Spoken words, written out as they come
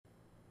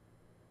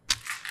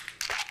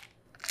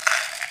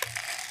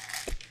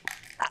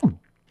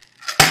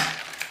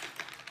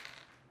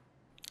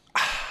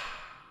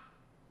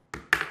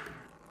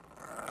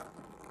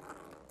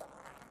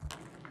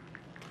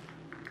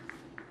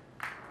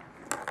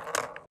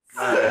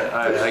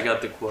I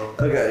got the quote.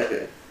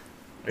 Okay.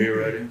 Are you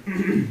ready?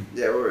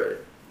 Yeah, we're ready.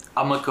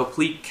 I'm a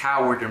complete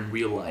coward in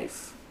real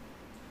life.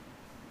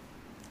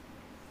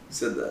 Who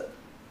said that?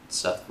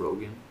 Seth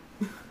Rogen.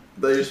 I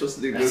thought you were supposed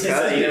to do Bill Cosby.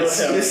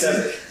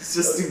 It's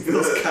just do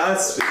Bill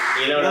Cosby.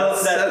 You know what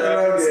Seth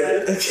Rogen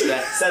said?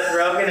 Rogen. Seth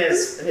Rogen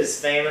is his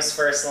famous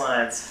first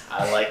lines.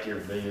 I like your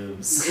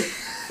boobs.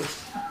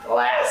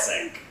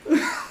 Classic.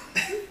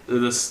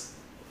 This.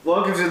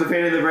 Welcome to the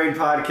Pain in the Brain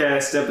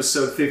podcast,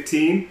 episode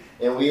 15.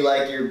 And we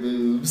like your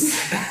boobs.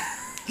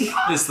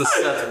 This is the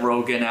Seth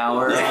Rogen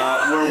hour.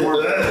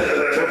 We're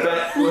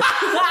back.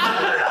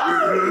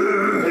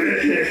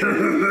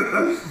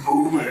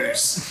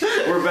 Boomers.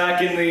 We're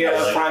back in the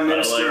Prime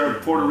Minister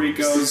of Puerto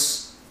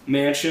Rico's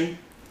mansion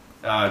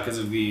because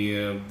of the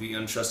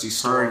untrusty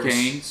storms.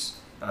 Hurricanes.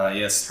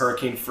 Yes,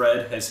 Hurricane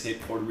Fred has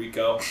hit Puerto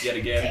Rico yet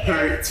again.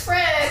 Hey, it's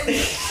Fred.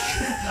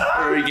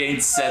 Hurricane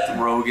Seth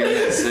Rogen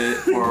has hit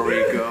Puerto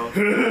Rico.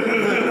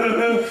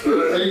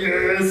 Hey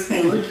guys,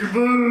 I like your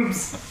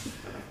boobs.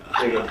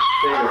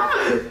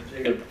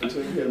 Jacob,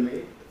 between you and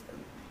me,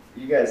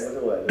 you guys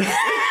look away.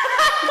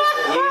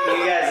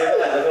 you guys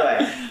look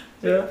away.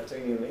 Yeah.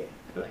 Between you and me,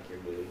 I like your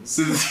boobs.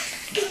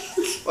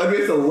 Why do we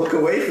have to look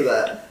away for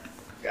that?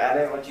 I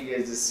didn't want you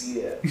guys to see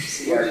it.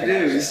 What did you do?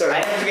 You I started.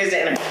 didn't want you guys to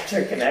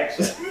enter a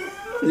connection.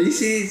 Did you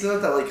see? He's got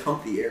that like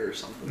humpy air or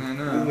something. I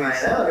know. I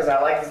know, because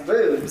I like his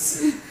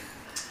boobs.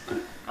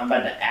 I'm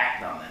about to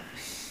act on it.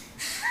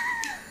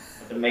 I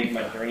have to make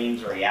my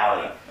dreams a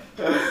reality.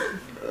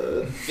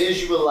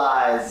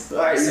 Visualize All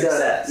right, you're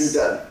success.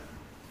 done.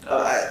 You're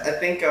done. I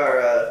think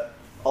our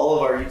all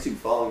of our YouTube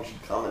following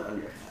should comment on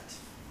your hat.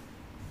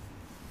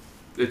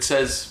 It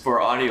says,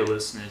 for audio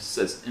listeners, it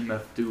says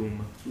MF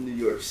Doom. New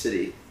York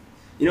City.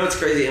 You know what's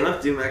crazy?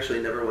 MF Doom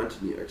actually never went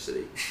to New York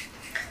City.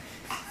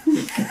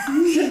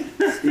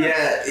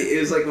 Yeah, it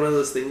was like one of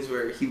those things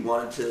where he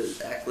wanted to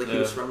act like he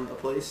was from a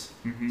place.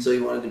 Mm-hmm. So he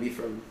wanted to be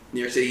from New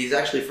York City. He's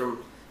actually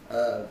from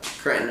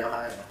Cranton,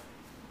 Ohio.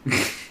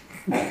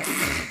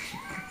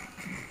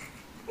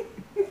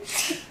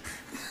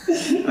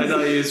 I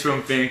thought he was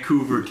from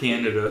Vancouver,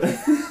 Canada.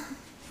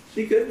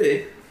 He could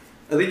be.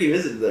 I think he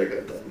visited there a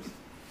couple times.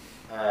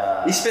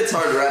 He spits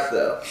hard rap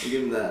though. I'll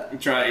give him that.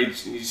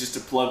 He's just a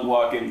plug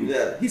walking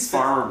Yeah, he's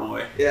farmer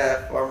boy.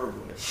 Yeah, farmer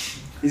boy.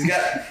 He's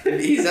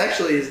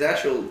actually his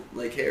natural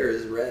like hair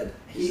is red.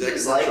 He He's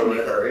looks like me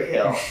for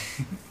real.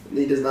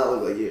 He does not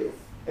look like you.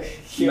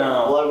 You're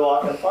No. a blood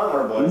walking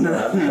farmer boy. No.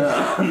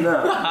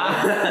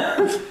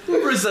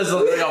 Bruce doesn't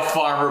look like a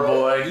farmer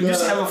boy. You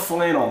just have a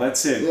flannel,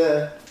 that's it.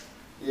 Yeah.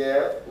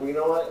 Yeah, well, you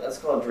know what? That's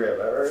called drip.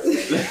 Ever?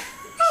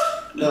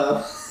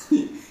 No.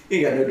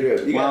 You got no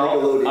drip. You got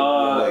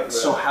Nickelodeon.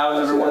 So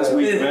how's everyone's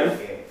week been?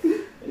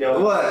 Yo,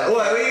 What?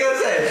 What are you gonna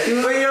say?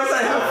 What are you gonna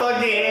say?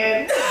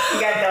 fucking, you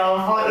got the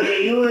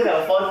fucking, you look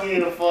a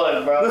fucking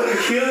foot, bro.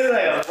 You look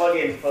like a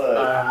fucking foot.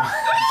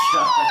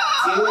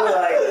 You look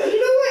like, you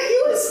know what? You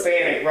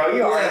Hispanic, bro.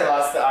 You already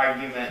lost the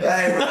argument.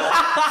 Hey, bro.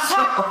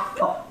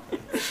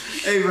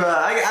 Hey, bro.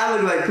 I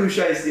look like Pooh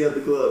Shiesty at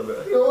the club, bro.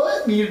 You know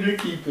what? Need to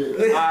keep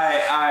it.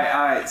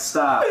 Alright,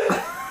 stop.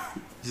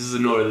 Just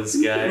ignore this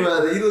guy.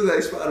 Brother, you look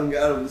like Spot'em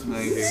Got Him this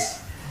morning.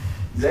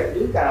 Zach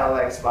do kind of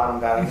like Spot'em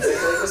Got Him. Like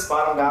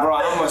Spot'em Got Him. Bro,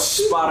 I'm gonna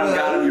spot him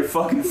out of your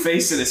fucking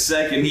face in a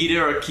second. Need it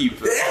or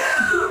keep it.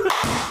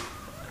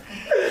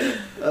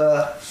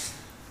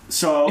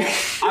 So,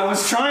 I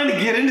was trying to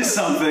get into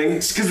something,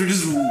 just because we're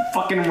just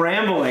fucking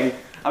rambling.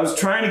 I was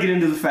trying to get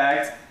into the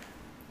fact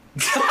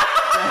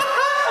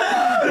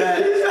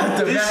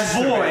that this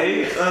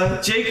boy,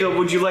 Jacob,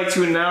 would you like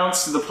to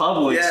announce to the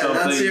public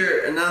something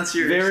announce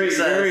your very,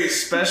 success. very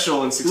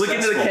special and successful?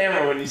 Look into the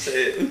camera when you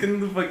say it. Look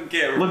into the fucking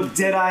camera. Look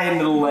dead eye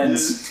into the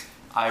lens.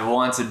 I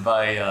wanted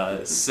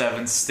by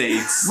 7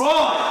 states.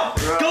 Wrong!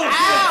 Go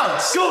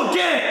Ouch! Go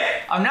get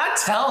it! I'm not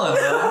telling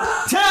them.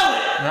 Tell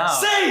it! No.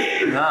 Say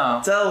it! No.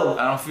 Tell him.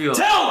 I don't feel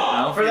Tell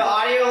I don't For the feel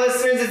audio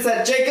listeners, it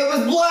said Jacob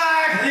is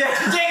black! Yeah.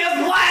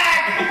 Jacob's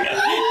black!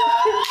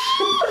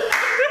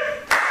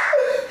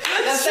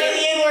 Now say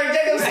the N-word,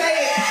 Jacob, say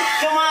it!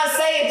 Come on,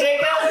 say it,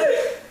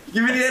 Jacob!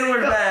 Give me the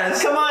N-word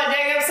pass. Come on,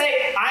 Jacob, say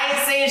it! I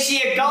ain't saying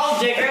she a gold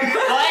digger,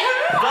 but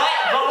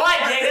what,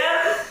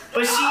 Jacob?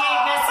 But she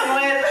ain't messing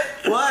with...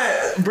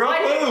 What? Bro,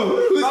 What? who?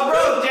 Who's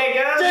bro,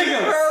 Jacob!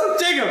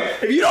 Jacob,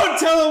 if you don't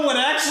tell him what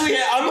actually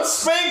happened, I'm gonna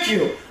spank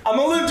you. I'm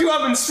gonna lift you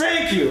up and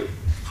spank you.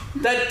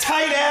 That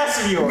tight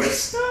ass of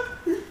yours.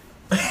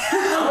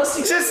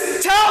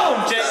 Just tell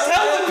him, Jake.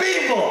 Tell the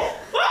people.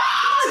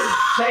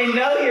 They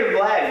know you're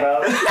black,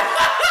 bro.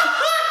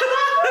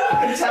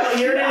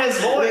 You're in his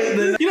voice.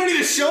 You don't need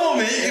to show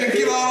me. You're gonna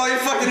give out all your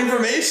fucking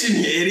information,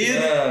 you idiot.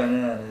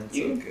 No, it's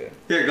okay.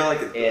 Here, go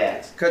like it.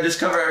 Yeah. Just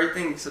cover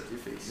everything except your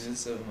face.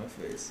 Just over my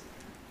face.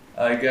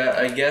 I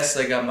guess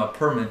I got my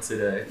permit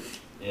today.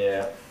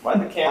 Yeah. Why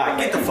the camera?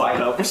 Get the fuck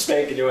up. We're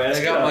spanking your ass.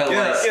 I got my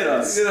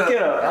license.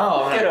 Get up.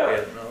 Oh, I'm Get not up.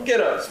 kidding, no. Get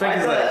up.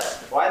 Spank his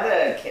ass. Why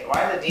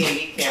the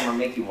D&D camera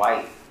make you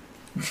white?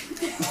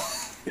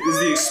 This is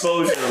the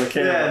exposure of the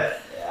camera.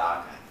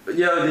 Yeah. But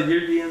yo, did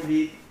your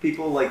DMV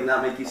people like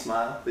not make you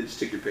smile? They just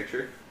took your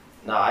picture.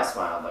 No, I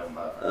smiled like a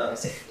motherfucker.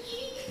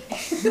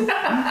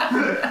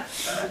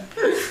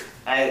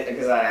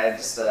 Because I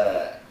just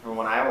from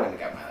when I went and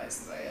got my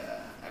license,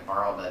 I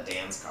borrowed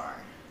Dan's car.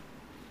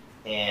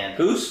 And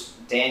Who's?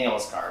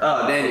 Daniel's car.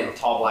 Oh, Daniel.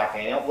 Tall black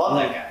Daniel. Love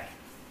that guy.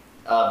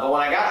 But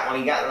when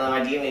he got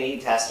my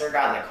DMV tester,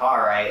 got in the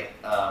car, right?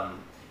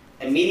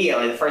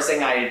 Immediately, the first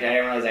thing I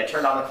didn't realize, I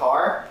turned on the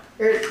car.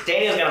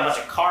 Daniel's got a bunch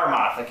of car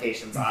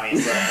modifications,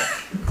 obviously.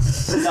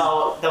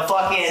 So the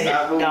fucking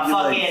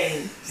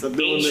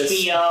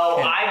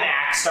HBO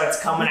IMAX starts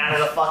coming out of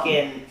the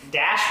fucking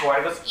dashboard.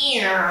 It goes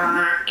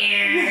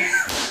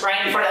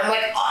right in front of him. I'm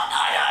like, oh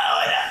no.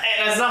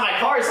 And it's not my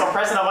car, so I'm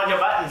pressing a bunch of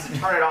buttons to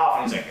turn it off.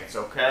 And he's like, it's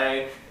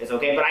okay.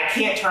 But I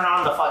can't turn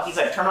on the He's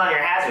like, turn on your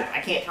hazards. I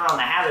can't turn on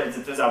the hazards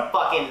if there's a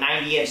fucking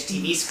 90-inch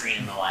TV screen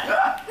in the way.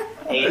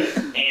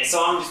 and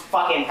so I'm just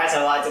fucking pressing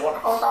the lights and going,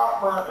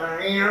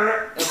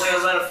 it's like I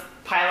was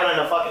piloting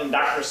a fucking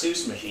Dr.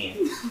 Seuss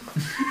machine.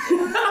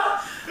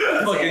 I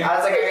was like,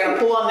 I gotta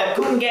pull on the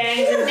coon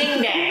gangs and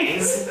ding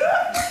dangs.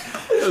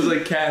 It was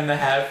like Cat in the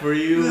Hat for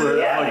you, where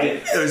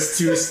fucking, there was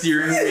 2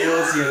 steering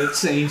wheels, you had to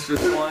change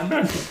just one.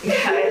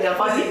 Yeah, the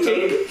fucking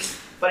change.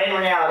 But in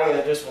reality,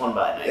 it's just one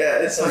button. Yeah,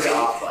 it's like an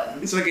off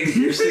button. It's like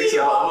gear sticks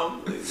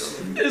above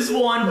them. There's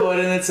one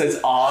button that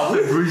says off,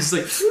 and Bruce's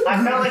like. I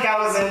felt like I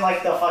was in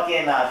like the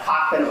fucking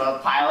cockpit of a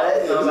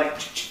pilot, and I was like,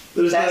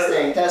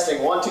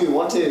 testing, 1 2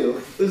 1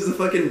 2. There's the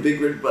fucking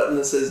big red button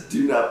that says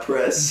 "Do not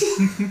press."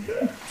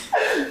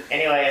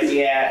 Anyways,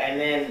 yeah, and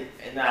then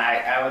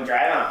I would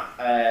drive on,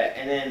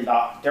 and then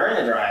during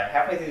the drive,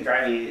 halfway through the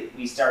drive,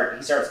 he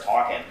starts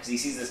talking because he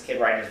sees this kid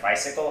riding a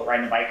bicycle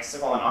and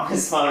on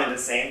his phone at the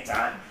same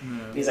time.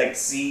 Mm. He's like,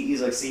 see,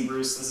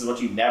 Bruce, this is what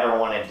you never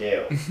want to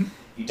do.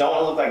 You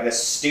don't look like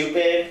this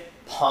stupid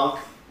punk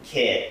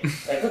kid.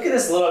 Like, look at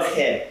this little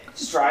kid.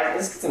 Just drive.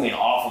 This kid's gonna be an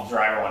awful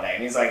driver one day.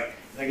 And he's like,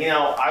 you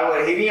know,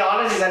 he'd be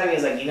honest. He said to me,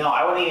 he's like, you know,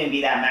 I wouldn't even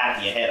be that mad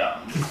if you hit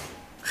him.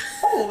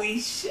 Holy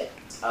shit.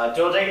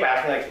 Joel Jacob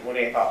asked me, like, what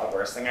do you thought the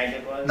worst thing I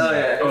did was? Oh,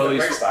 yeah. It was the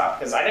brake stop,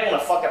 because I didn't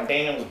want to fuck up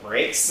Daniel's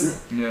brakes.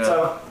 Yeah.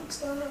 So,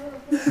 it's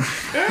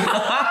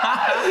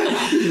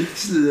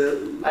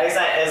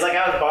like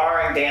I was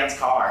borrowing Dan's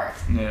car.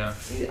 Yeah.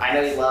 I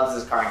know he loves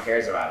his car and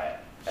cares about it.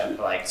 But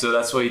like, so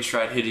that's why you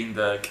tried hitting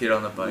the kid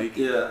on the bike?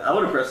 Yeah, I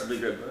would have pressed the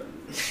big red button.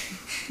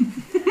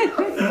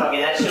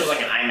 Fucking that shit was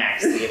like an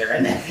IMAX theater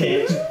in that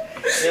bitch.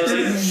 It was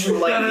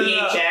like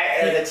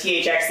the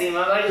THX theme. I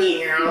was like,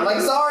 I'm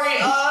like, sorry,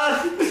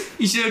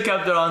 You should have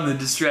kept it on to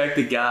distract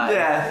the guy.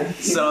 Yeah.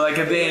 So like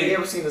if they. Have you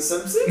ever seen The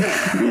Simpsons?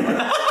 You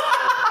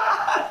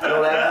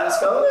know that this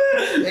color?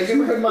 Have you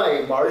ever heard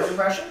my Marge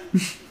impression?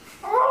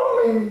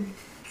 Oh,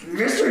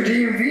 Mr.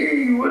 DMV,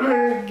 you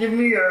wanna give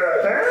me a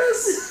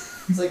pass?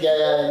 It's like, yeah,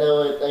 I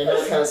know it. I know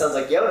it kind of sounds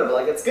like Yoda, but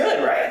like it's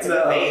good, right?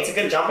 It's a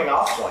good jumping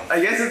off point. I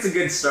guess it's a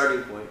good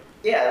starting point.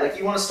 Yeah, like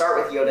you want to start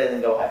with Yoda and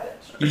then go head it.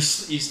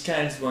 You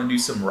kind of just want to do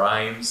some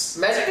rhymes.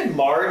 Imagine if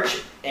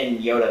Marge and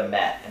Yoda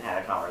met and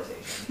had a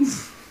conversation.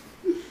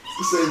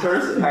 The same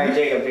person. All right,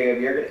 Jacob, who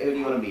do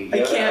you want to be?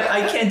 Yoda?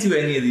 I can't do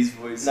any of these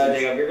voices. No,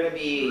 Jacob, you're gonna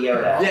be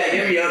Yoda. Yeah,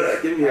 give me Yoda.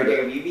 All right,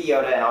 Jacob, you be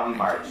Yoda and I'll be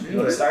Marge. You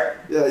want to start?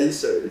 Yeah, you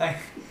started.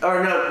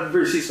 Or no,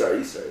 Bruce, you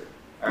started.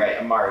 All right,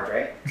 I'm Marge,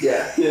 right?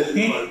 Yeah.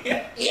 Yoda!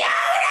 Yoda!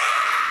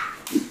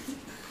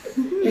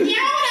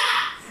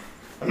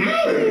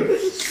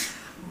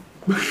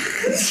 I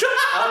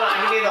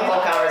can do the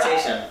whole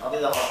conversation. I'll do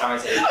the whole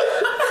conversation.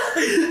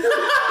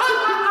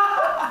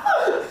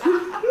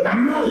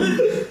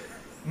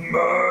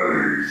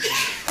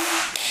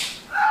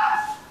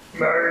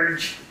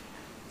 Merge.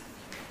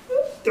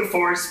 The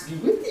force be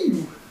with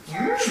you.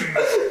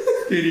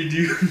 Did he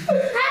do?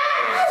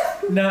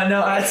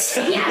 No, I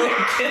said. Yoda, I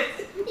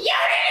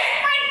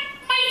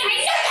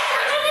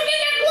know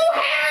that blue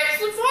hair. It's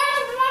the force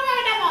of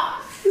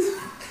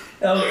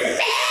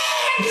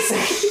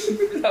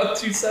How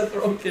to Seth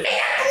Rogen.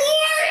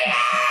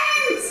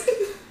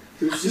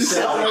 Bruce just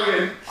sounds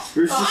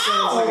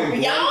like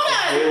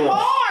Yoda,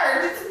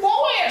 Marge, it's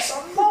Lois.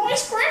 I'm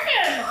Lois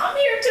Griffin. I'm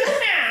here too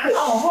now.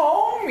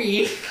 Oh,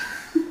 homie.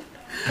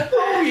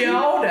 Oh,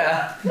 Yoda.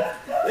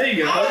 There you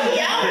go. Oh,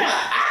 Yoda.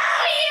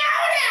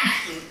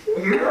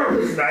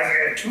 I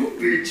got 2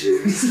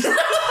 bitches.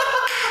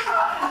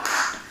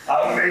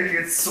 I'll make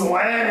it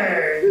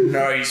swang.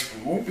 Nice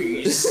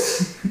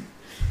boobies.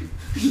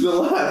 You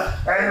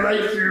laugh. I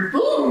like your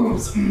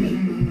boobs.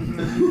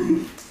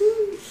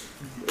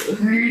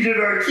 Need it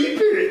or keep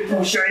it.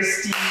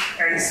 Shiesty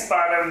and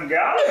Spot'em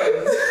got 'em.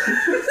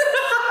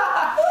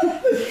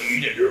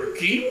 Need it or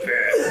keep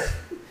it.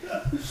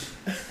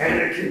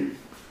 Anakin,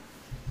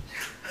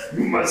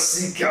 you must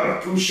seek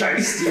out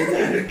Shiesty and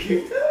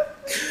Anakin.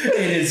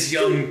 And his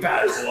young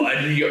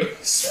Padawan, young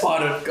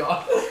Spot'em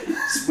God.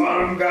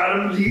 Spot'em got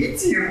 'em lead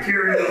the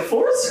Imperial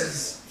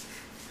forces.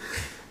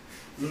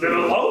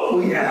 Little hope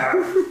we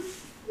have.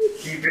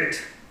 Keep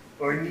it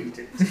or need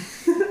it.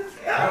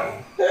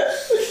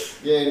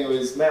 Yeah,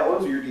 anyways, Matt, what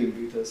was your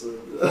DMV test?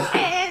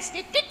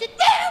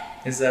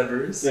 Is that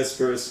Bruce? That's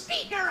Bruce.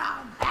 Speaker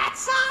on that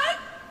side.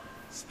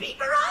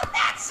 Speaker on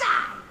that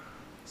side.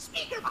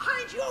 Speaker behind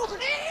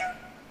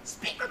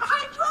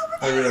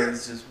I realize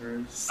it's just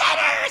Bruce.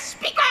 Center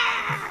speaker!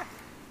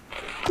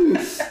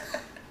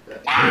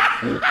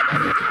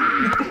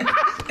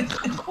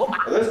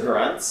 Are those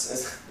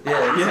grunts?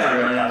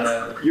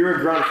 Yeah. You're a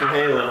grunt from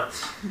Halo.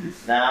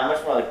 Nah, I'm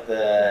much more like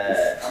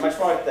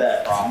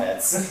the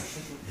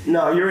prophets.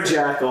 No, you're a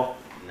jackal.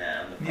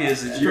 Nah, I'm the He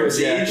is a You're a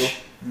Siege? jackal.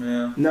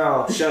 Yeah.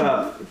 No, shut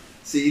up.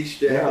 Siege,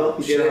 Jackal. No,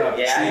 You get shut it? up.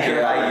 Yeah, I Siege hear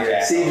or like Jackal?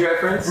 Jackal. Siege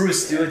reference?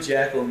 Bruce, do a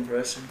jackal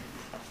impression.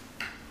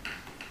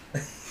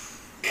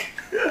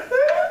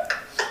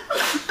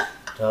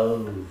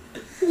 Oh.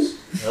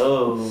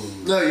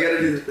 No, you gotta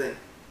do the thing.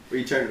 Where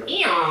you turn it on.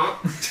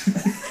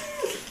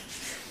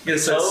 You gotta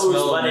start Toes,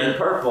 smelling but in it.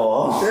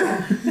 purple.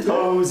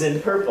 Toes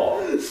in purple.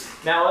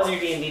 Now, what was your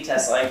D&D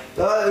test like?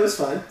 It was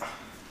fine.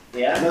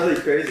 Yeah? Nothing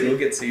You'll crazy.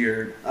 get to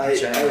your I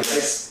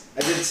genitals.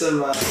 did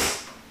some,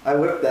 I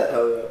whipped that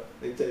hoe,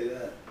 I can tell you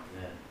that.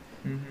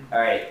 Mhm.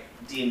 Alright,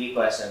 D&D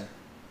question.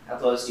 How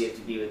close do you have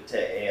to be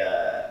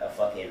to a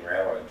fucking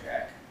railroad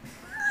track?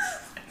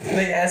 Did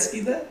they ask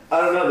you that?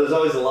 I don't know, there's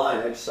always a line,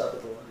 I just stop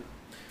at the line.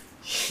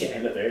 Yeah,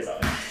 but there's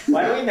always.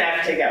 Why do we even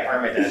have to take that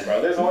permit test,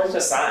 bro? There's always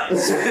just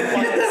signs. Fucking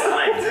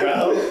signs,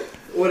 bro.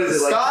 What is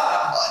it, like?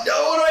 Stop! No,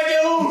 what do I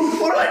do?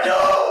 What do I do?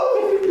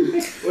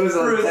 What is it,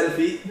 like Bruce. 10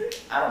 feet?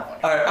 I don't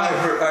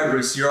fucking Alright,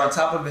 Bruce, you're on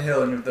top of a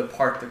hill and you have to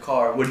park the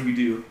car. What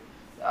do?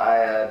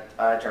 I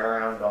turn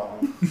around and go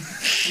home.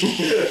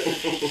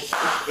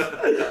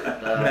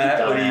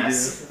 Matt, what do you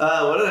dumbass.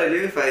 What did I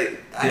do if I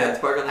had to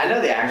park on the I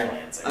know the actual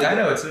answer. I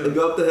know it I too.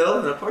 go up the hill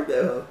and I park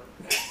that hill.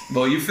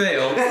 Well, you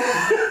failed,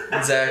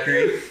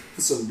 Zachary.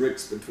 Put some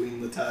bricks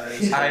between the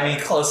tires. I mean,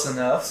 close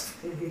enough.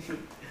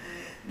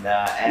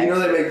 Nah, You know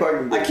they make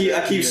parking. I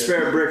keep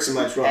spare bricks in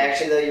my trunk.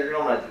 actually, though, you're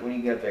gonna want to, when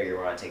you get up there, you're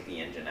gonna want to take the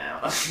engine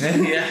out.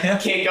 Yeah.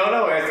 Can't go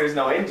nowhere if there's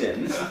no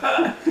engine.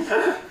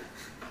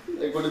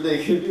 Like, what did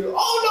they do?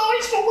 Oh no,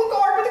 he stole the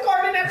car, but the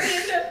car didn't have the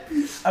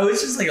engine. I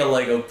was just like a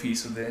Lego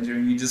piece with the engine.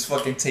 And you just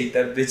fucking take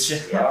that bitch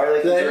out. Yeah, or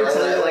like, Did I ever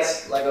tell you like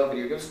that's-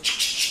 video games.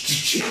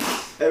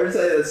 I ever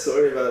tell you that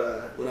story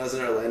about when I was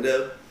in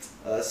Orlando?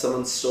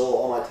 Someone stole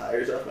all my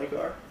tires off my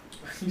car. Are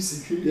you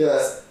serious?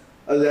 Yeah.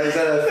 I was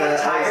at a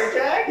Tire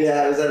jack?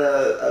 Yeah, I was at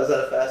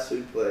a fast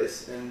food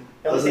place and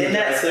I was in In the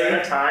that drive-thru. span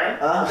of time?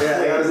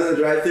 Yeah, I was in the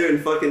drive-thru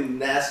and fucking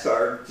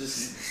NASCAR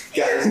just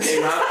guys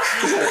came out.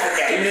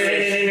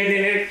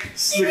 Okay.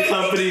 The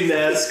company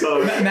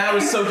NASCAR. Matt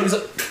was so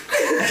confused.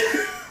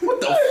 What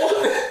the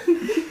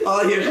fuck? All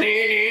I hear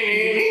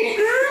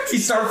You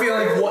start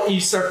feeling like what? You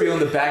start feeling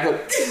the back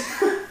like.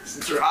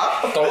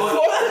 drop. What the fuck?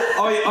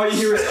 All you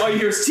hear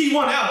is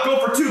T1 out. Go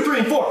for 2, 3,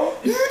 and 4.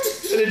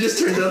 And it just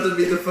turns out to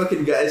be the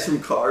fucking guys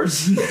from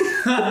Cars.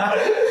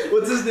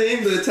 What's his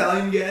name? The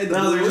Italian guy? The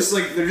No, blue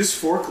they're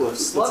just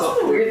forklifts. Well, That's all.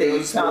 that's the weird thing.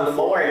 You found the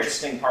more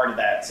interesting part of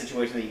that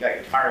situation that you got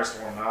your tires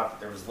torn off.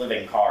 There was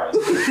living cars.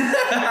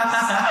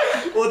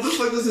 What the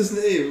fuck was his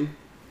name?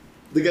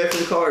 The guy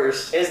from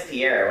Cars. It was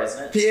Pierre,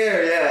 wasn't it?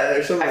 Pierre, yeah,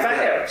 or something I like find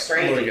that. it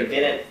strange Oh, that you good.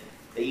 didn't.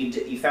 That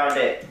you found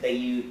it. That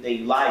you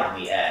lied to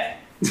me.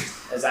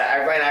 As I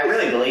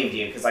really believed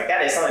you because like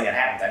that is something that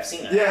happens. I've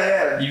seen it.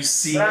 Yeah, You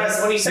see When, when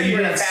you it, said but you were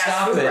in a didn't fast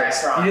stop food it.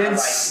 restaurant, You I didn't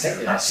was like,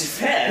 stop that's just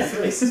bad. That's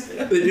really suspicious.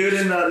 yeah. They do it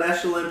in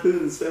National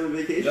Lampoon's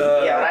Family Vacation.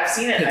 Yeah, but I've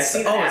seen it. I've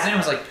seen it. Oh, his happen. name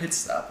was like Pit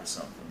Stop or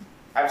something.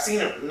 I've seen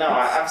it. No,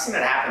 I've seen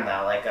it happen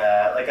now.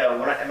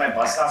 When at my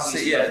bus stop,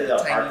 we used to go through the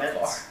tiny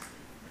apartments,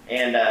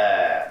 and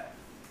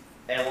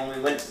when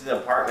we went to the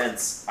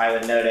apartments, I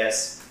would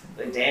notice,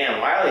 like, damn,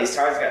 why are these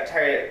cars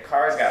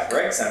got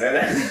bricks under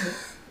them?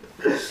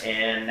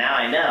 And now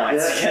I know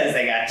it's Yeah. because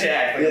they got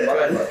jacked.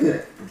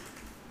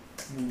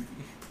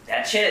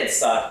 That shit had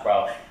sucked,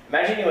 bro.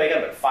 Imagine you wake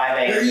up at 5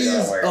 a.m. to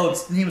go to work. Oh,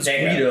 his name was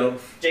Jacob. Guido.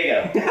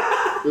 Jacob,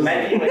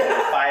 imagine you wake up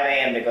at 5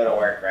 a.m. to go to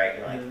work, right?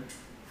 You're like,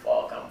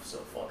 fuck, I'm so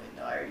fucking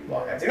tired. You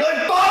walk out there, you're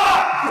like,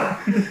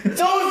 fuck!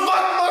 Don't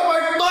fuck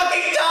my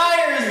fucking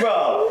tires,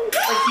 bro!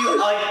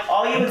 Like,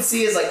 all you would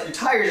see is, like, your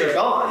tires are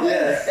gone.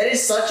 Yeah. That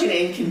is such an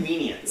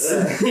inconvenience.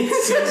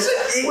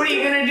 Yeah. What are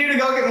you gonna do to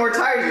go get more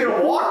tires? You're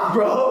gonna walk,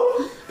 bro.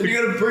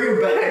 You're gonna bring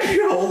him back.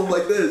 You're gonna hold him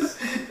like this.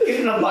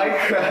 Get in a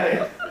bike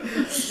ride.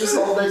 Just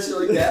hold that shit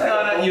like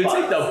that. No, you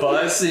take the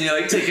bus and you're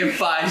like taking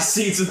 5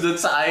 seats with the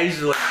tires.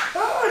 You're like,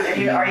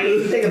 And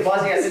you take a bus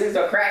and you gotta sit there,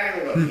 start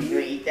cracking, and go, you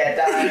gonna eat that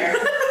tire?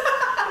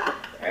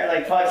 Or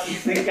like, fuck, you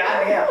think,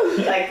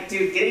 goddamn. Like,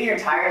 dude, getting your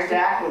tires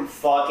jacked would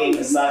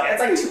fucking suck. It's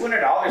like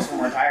 $200 for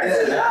more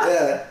tires.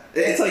 Yeah.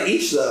 It's like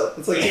each though.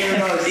 It's like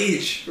 $200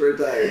 each for a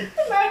tire.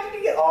 Imagine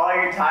you get all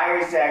your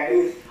tires jacked,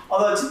 dude.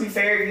 Although, to be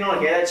fair, if you don't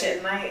hear that shit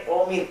at night,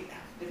 well, I mean,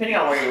 depending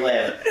on where you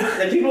live,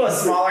 the people with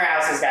smaller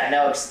houses got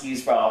no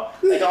excuse, bro.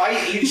 Like, oh,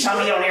 you tell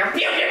me you don't hear, pew,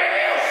 pew, pew, pew.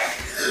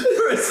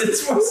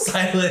 it's more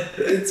silent.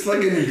 It's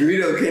fucking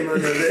Greedo came out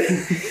of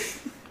it.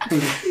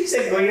 You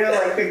said Guido,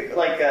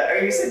 or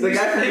you said The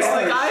guy from It's the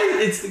Cars. guy.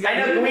 It's the guy. I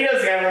know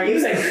Guido's the guy, where you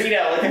said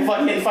Greedo, like the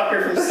fucking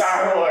fucker from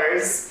Star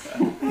Wars.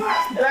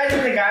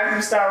 Imagine the guy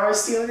from Star Wars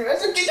stealing your. I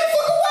said, get the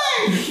fuck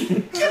away!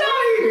 Get out of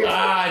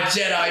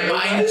here! Jedi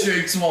mind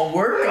tricks won't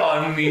work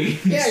on me.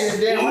 Yeah,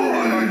 you're damn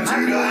right.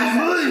 I'm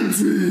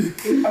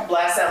I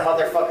blast that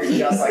motherfucker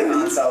just like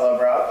Han Solo,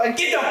 bro. Like,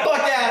 get the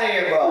fuck out of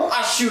here, bro.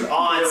 I shoot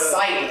on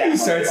sight with that You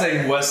start motherfucker.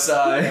 saying West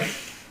Side.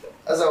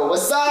 I was like,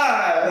 what's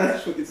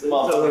up?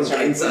 Motherfucker's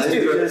trying to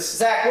Dude,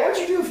 Zach, what would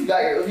you do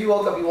if you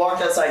woke up, you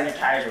walked outside and your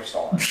tires were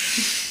stolen?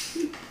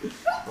 You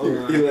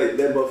like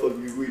that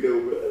motherfucker Guido,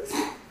 bro.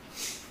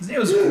 His name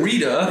was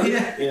Rita.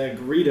 Yeah. Yeah,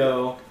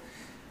 Greedo.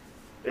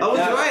 I was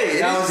right.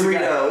 that was the Guido.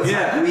 guy. It's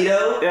Yeah. not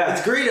Guido. Yeah.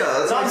 It's Greedo.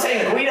 That's So what I'm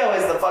saying Guido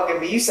is the fucking,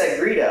 but you said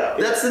Greedo.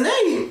 That's the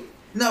name.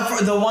 No,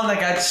 for the one that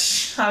got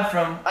shot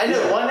from. I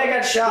know, the one that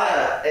got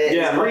shot is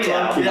Yeah,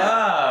 Greedo. McClunky.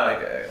 Ah,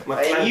 okay.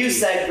 And you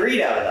said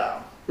Greedo, though.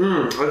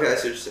 Okay, I see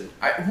what you're saying.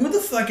 Who the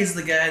fuck is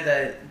the guy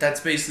that's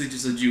basically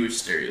just a Jewish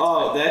stereotype?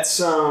 Oh, that's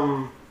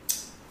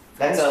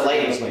That's a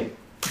Lightning Queen.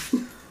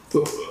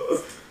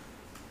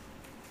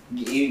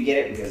 You get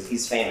it because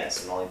he's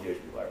famous and only Jewish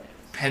people are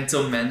famous.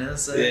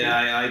 Pentomenes? I think?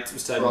 Yeah, I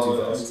was typing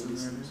too fast.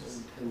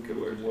 Good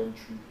word.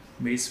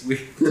 Mace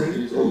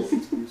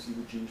Windu.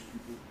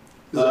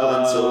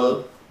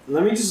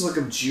 Let me just look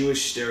up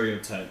Jewish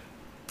stereotype.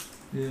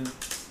 Yeah.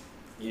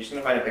 You're just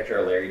gonna find a picture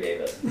of Larry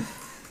David.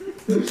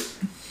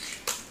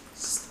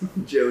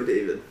 Joe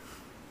David.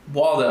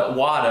 Wada.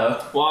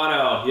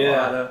 Watto,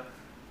 yeah. Wada.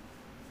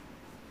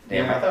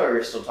 Damn, I thought we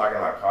were still talking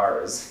about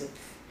cars.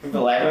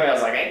 But like, I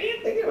was like, I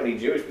can't think of any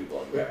Jewish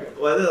people in there.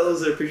 Why the hell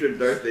is there a picture of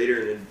Darth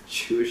Vader and a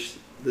Jewish,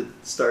 the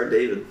Star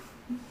David?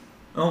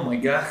 Oh my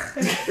god.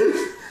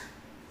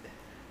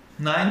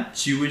 9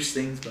 Jewish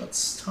things about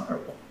Star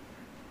Wars.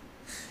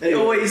 Anyway.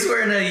 Oh wait, he's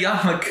wearing a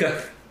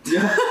yarmulke.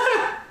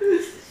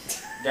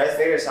 Darth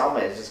Vader's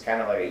helmet is just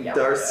kind of like a yarmulke.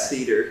 Darth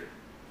Cedar.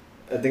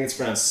 I think it's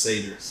pronounced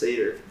Seder.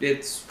 Seder.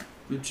 It's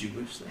a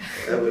Jewish thing.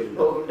 I wouldn't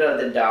know. Welcome to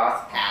the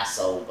Darth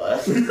Passover.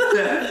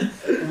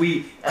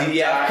 We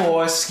got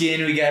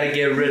foreskin, we gotta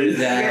get rid of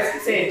that.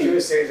 You say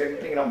Jewish series, I'm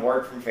thinking of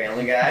Word from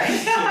Family Guy.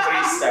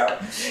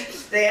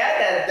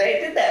 They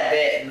did that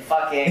bit in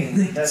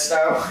fucking the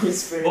Star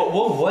Wars film.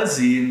 What was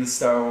he in the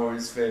Star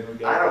Wars Family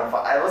Guy?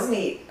 I was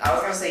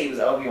gonna say he was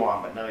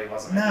Obi-Wan, but no, he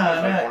wasn't. No, he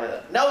was like no. one of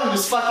them. No, he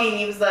was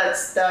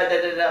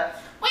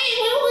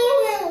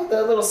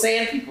the little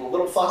sand people,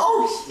 little fuckers.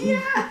 Oh,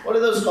 yeah. What are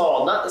those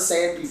called? Not the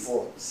sand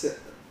people.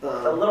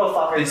 The little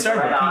fuckers. They with start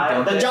the with red P, eye.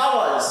 don't The they?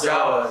 Jawas.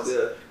 Jawas.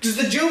 Yeah. Because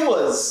the Jew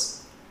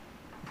was.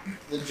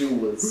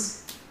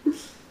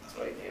 That's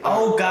what he came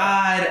Oh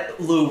god,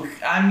 Luke,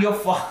 I'm your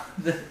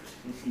father.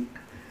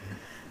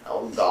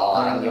 Oh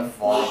God, I'm your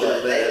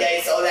father.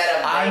 They saw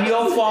that. I'm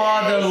your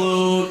father,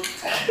 Luke.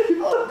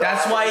 Oh, God.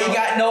 That's why you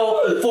got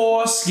no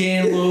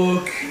foreskin,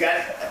 Luke. You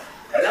got.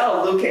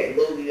 No, Luke ain't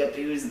Luke up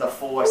to use the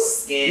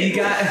foreskin. You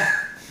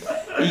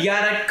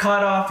gotta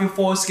cut off your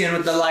foreskin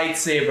with the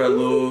lightsaber,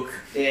 Luke.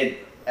 Yeah,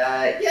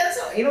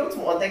 so you know what's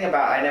one thing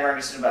about I never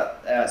understood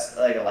about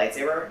like a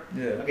lightsaber?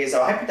 Yeah. Okay,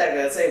 so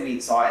hypothetically, let's say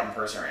we saw it in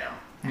person right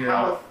now. Yeah.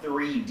 How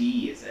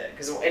 3D is it?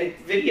 Because in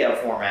video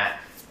format,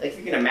 like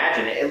you can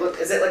imagine it,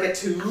 is it like a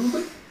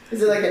tube?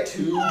 Is it like a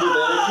tube with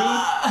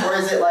energy? Or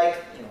is it like,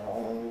 you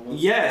know...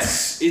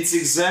 Yes, it's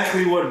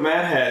exactly what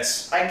Matt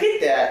has. I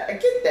get that,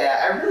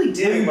 I really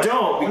do. No, you but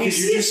don't, when because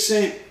you you're see just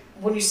saying...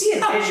 when you see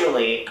it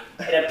visually,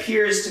 it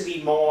appears to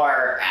be a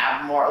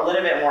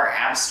little bit more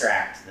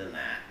abstract than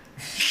that.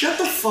 Shut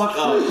the fuck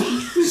up.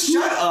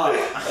 Shut up.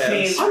 I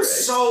mean, I'm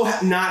so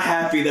not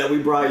happy that we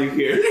brought you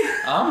here.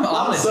 I'm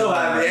so enjoying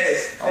happy.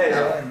 this. Hey,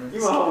 I'm you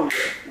enjoying my this.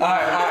 homie.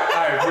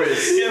 Alright,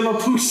 Bruce. Yeah, my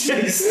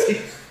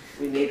Pouche.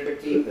 we needed to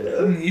keep it.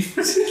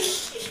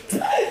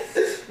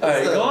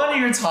 Alright, go on to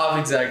your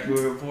topic, Zach,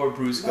 before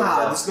Bruce goes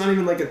Wow, off. it's not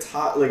even like a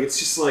top. Like, it's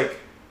just like.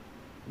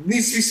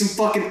 Needs to be some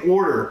fucking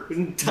order.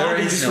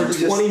 Talking is just no-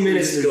 for 20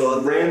 minutes just go and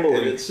on there and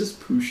rambling. it's just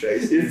Poosh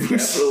Icy in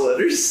capital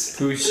letters.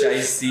 Bruce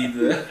Shiesty,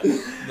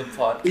 the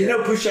podcast. You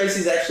know Poosh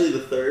Icy's actually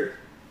the third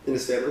in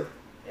his family?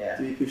 Yeah.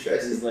 To be Poosh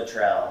This is Icy.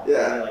 Latrell.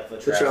 Yeah. Like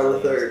Latrell the he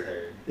was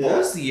third. What Yeah.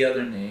 was the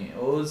other name?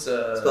 What was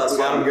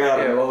Bottom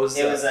Guy. yeah, what was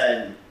It that? was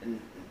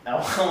I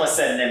almost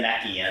said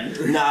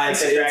Namekian. Nah, Like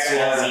it's. the Dragon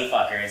Ball Z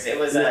fuckers. It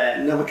was a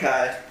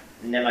Namakai.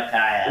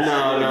 Nemekaya.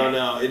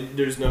 No.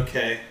 There's no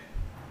K.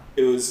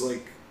 It was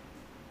like.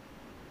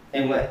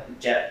 It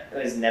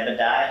was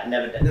Nebadiah?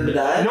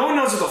 Nebadiah? No one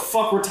knows what the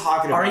fuck we're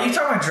talking about. Are you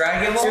talking about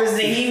Dragon Ball? It was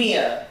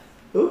Nehemia.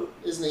 Who?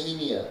 It was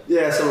Nehemia.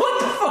 Yeah, so. What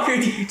the fuck are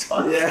you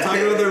talking Yeah,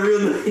 Talking about their real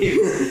names.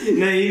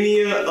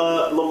 Naimia,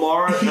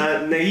 Lamar,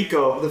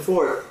 Naiko. The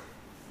fourth.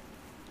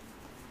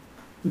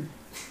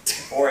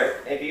 Or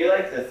if you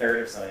like the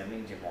third of something, it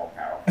means you're more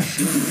powerful.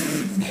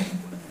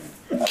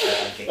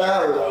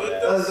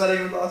 That's not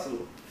even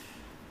possible.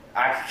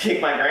 I could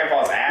kick my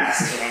grandpa's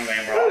ass is what I'm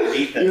saying, bro. I'd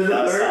beat the You're the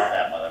dust third? off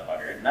that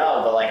motherfucker.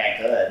 No, but like I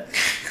could.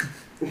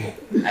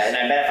 And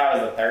I bet if I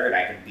was the third,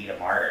 I could beat a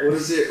martyr. What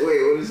is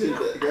your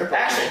grandpa?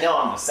 Actually, no,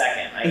 I'm the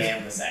second. I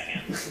am the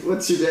second.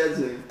 What's your dad's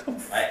name?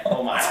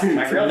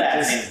 My real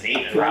dad's name is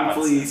David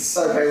Robinson. Please.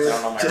 Okay, I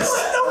don't know my real just-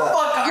 dad. What the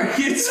fuck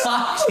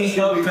are you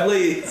talking about?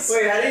 Please.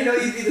 Wait, how do you know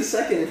you'd be the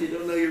second if you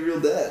don't know your real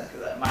dad?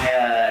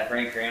 My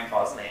great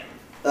grandpa's name.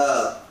 Wait,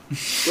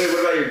 what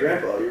about your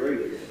grandpa? Your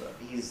regular grandpa?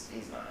 He's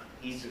not.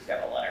 He's just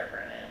got a letter for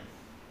a name.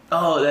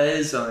 Oh, that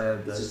is something that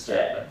It's does just Jay.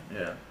 happen.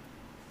 Yeah.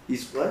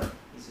 He's what?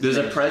 There's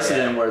a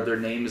precedent where their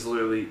name is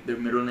literally, their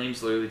middle name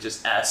is literally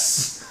just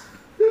S.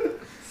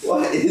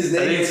 What? His I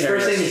name. think His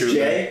first Terrence name is Truman.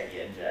 Jay.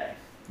 Yeah, Jay.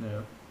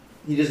 Yeah.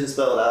 He doesn't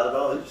spell it out at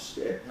all. It's just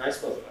Jay. And I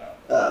suppose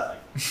it out.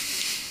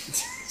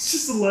 It's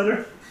just a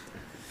letter.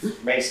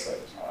 Basically,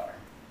 it's water.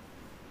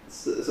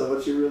 So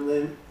what's your real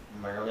name?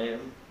 My real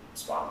name,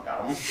 Swamp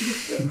Gum.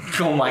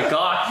 Oh my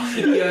god.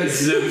 He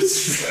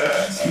unzips.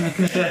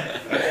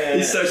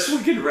 He starts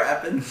fucking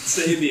rapping,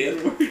 saying the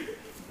N-word.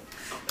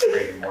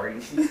 Rick and Morty.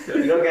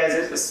 You know, guys,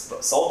 there's this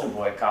Soulja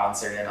Boy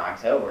concert in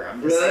October.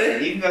 I'm just Really?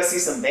 saying, you can go see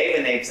some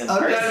Baby Napes in I'm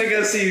person. trying to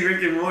go see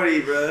Rick and Morty,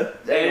 bro.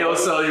 Hey, yo,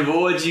 Soulja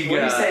Boy, what you What do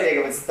you got? say,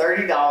 Jacob? It's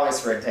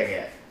 $30 for a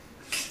ticket.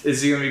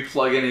 Is he gonna be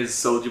plugging his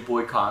Soulja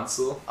Boy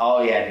console?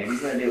 Oh yeah, dude, he's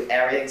gonna do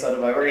everything Soulja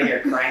Boy. We're gonna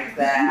hear Crank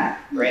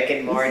That, Rick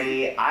and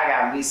Morty. I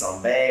got me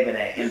some Babe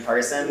in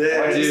person. Yeah,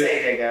 what did you dude.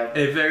 say, Jacob?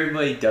 If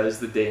everybody does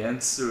the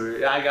dance,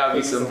 or I got me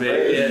Maybe some some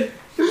baby.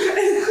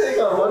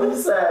 Jacob, what did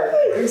you say?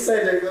 What did you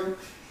say, Jacob?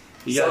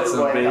 He got Soulja some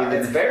Boy, baby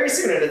it's very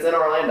soon and it's in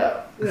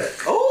Orlando.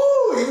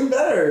 Oh, even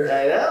better.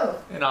 I know.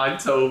 in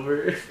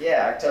October.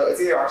 Yeah, October. It's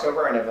either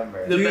October or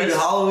November. The Dude, best-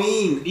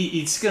 Halloween.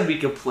 He's gonna be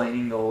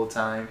complaining the whole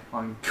time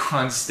on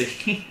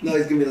stage. No,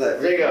 he's gonna be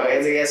like, Jacob,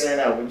 it's a yes or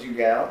no. Would you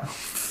go?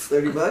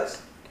 $30?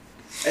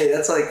 Hey,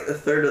 that's like a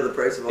third of the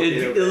price of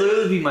It'd Volcano.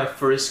 literally be my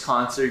first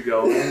concert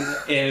going, and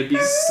it'd be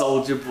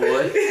Soulja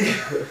Boy.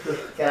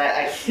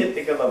 I can't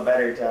think of a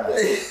better time.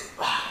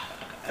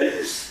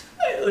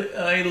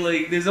 I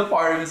like. There's a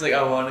part of me that's like,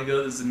 I want to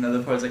go. There's another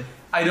part that's like,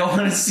 I don't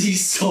want to see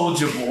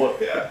Soulja Boy.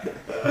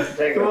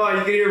 Jacob, Come on,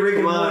 you can hear Rick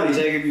and Come on, Morty.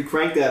 Jacob, you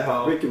crank that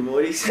hoe. Rick and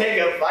Morty.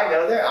 Jacob, if I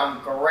go there, I'm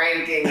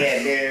cranking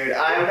it, dude.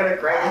 I'm gonna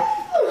crank it.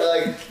 I'm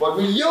like, fuck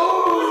me,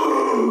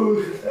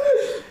 yo!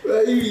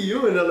 Well,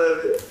 you and I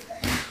love it.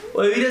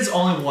 Well, if he does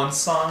only one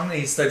song, and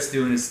he starts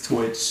doing his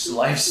Twitch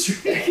live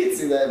stream. I can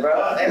see that,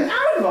 bro. And I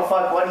don't give a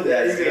fuck what he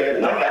does, dude.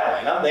 I'm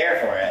going. I'm there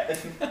for it.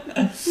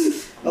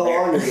 How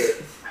long is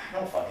it? I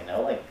don't fucking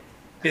know. Like,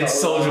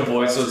 It's Soulja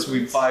Boy, so it's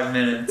be 5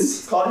 minutes.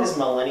 it's called his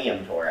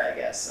Millennium Tour, I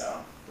guess.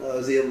 So Oh,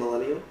 is he a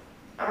millennial?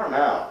 I don't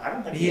know. I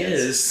don't think He he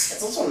is. is.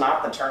 It's also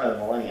not the turn of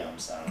the millennium,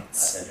 so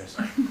that's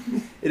interesting.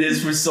 It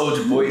is for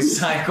Soulja Boy. His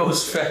time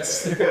goes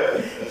faster.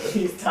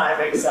 His time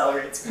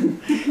accelerates.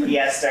 He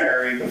has to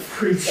hurry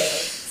before he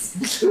does.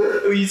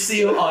 When you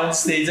see him on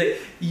stage, like,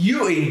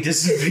 you ain't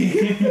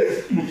disappearing.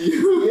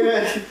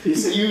 Yeah. He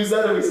said, use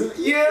that. And he said,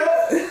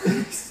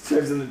 yeah.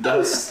 Turns into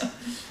dust.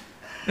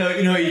 No,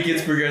 you know, he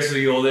gets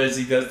progressively older as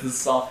he does this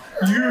song.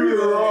 He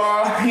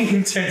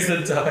turns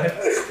the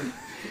dust.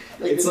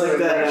 It's like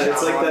that.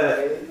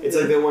 It's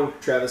like that one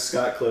Travis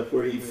Scott clip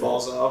where he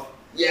falls off.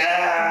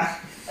 Yeah.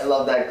 I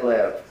love that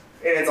clip.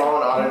 And it's all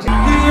on auto-tune.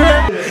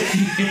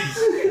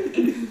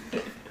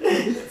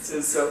 It's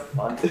just so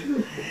fun.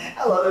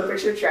 I love the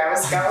picture of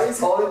Travis Scott. He's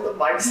holding the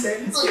mic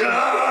stand. He's like,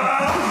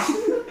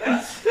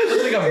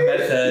 Looks like a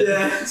meth head.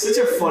 Yeah, such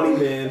a funny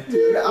man.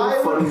 dude, I What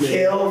a funny would man.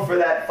 kill for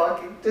that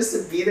fucking, just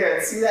to be there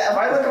and see that. If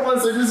I look up on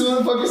stage, this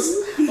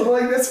motherfuckers look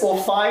like this full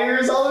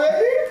fires all the way,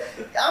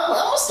 dude, I'm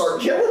gonna start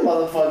killing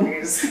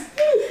motherfuckers.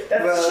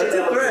 That's Bro, shit that's a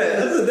I would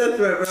threat. do. That's a death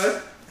threat,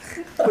 bro.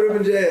 Put him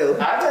in jail.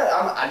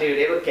 Dude,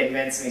 it would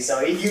convince me.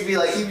 So you'd be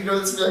like, you'd go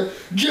this and be like,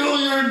 kill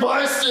your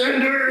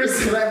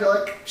bystanders, and I'd be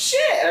like, shit,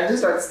 and I'd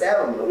just start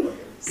stabbing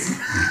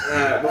motherfuckers.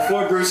 Alright,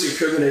 before Bruce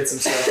incriminates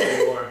himself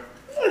anymore,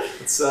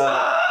 it's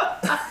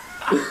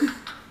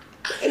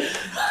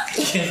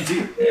Can't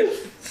do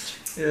it.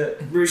 Yeah.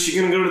 Bruce,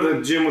 you're gonna go to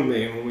the gym with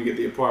me when we get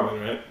the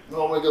apartment, right? I'm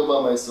gonna go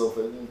by myself,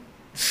 I think.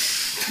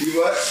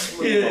 You what? I'm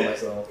gonna go by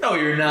myself. No,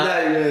 you're not.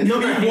 No,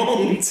 No, you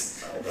won't.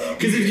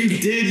 Because if you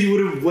did, you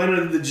would have went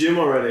to the gym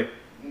already.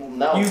 Well,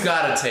 no. You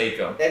gotta take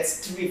him.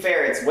 It's, to be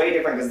fair, it's way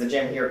different because the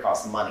gym here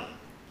costs money.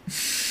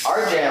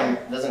 Our gym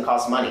doesn't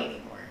cost money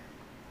anymore.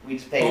 We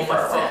just pay Oh for my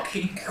our rent.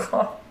 fucking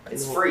god.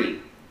 It's free.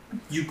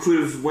 You could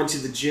have went to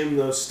the gym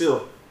though.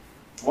 Still,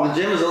 The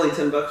gym is only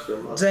 $10 for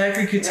a month.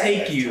 Zachary could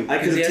take you. I because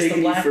could've he has the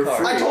taken you black for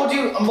card. I told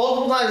you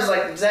multiple times,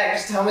 like, Zach,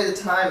 just tell me the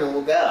time and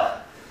we'll go.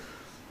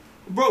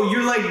 bro,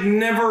 you're like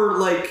never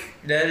like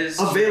That is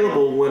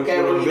available when Okay,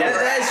 when well, I'm you going.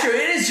 never- That is true.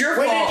 It is your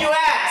When fault. did you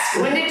ask?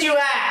 When did you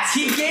ask?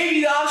 He gave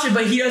you the option,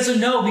 but he doesn't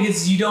know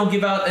because you don't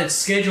give out a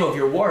schedule of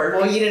your work.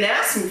 Well, you didn't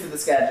ask me for the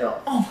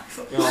schedule. Oh my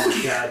fuck. Oh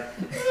my god.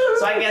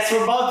 So I guess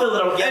we're both a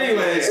little guilty.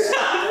 Anyways,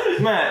 here.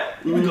 Matt,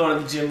 you've been going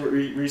to the gym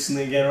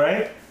recently again,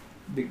 right?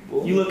 Big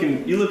bull. You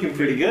looking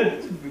pretty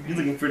good. You're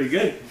looking pretty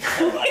good.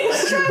 I like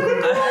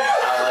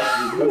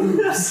you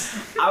boobs.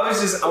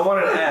 I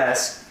wanted to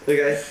ask,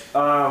 Okay.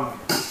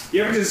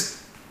 you ever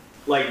just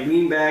like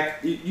lean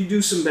back? You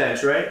do some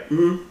bench, right?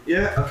 Mm-hmm.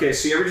 Yeah. Okay,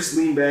 so you ever just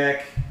lean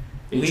back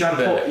and Lean you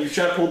back.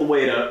 try to pull the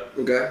weight up,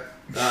 Okay.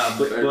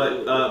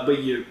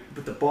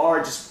 but the bar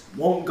just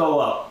won't go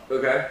up.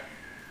 Okay.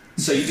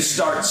 So you just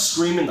start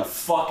screaming the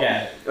fuck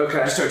at it.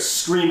 Okay. You start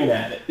screaming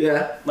at it.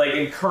 Yeah. Like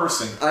and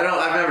cursing.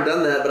 I've never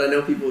done that, but I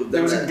know people who've done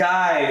There was that. a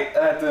guy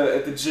at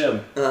the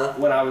gym Uh-huh.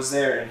 when I was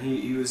there, and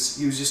he was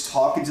just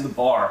talking to the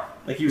bar,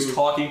 like he was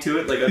talking to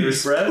it like under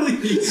his breath.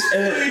 And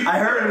then I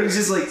heard him.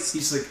 He's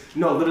like,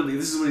 no, literally,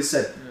 this is what he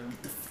said.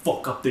 Get the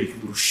fuck up there, you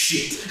little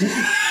shit.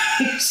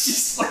 He's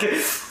just like.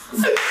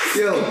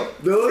 Yo,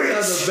 those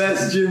are the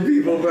best gym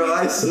people, bro.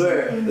 I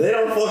swear, they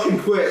don't fucking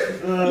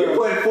quit. You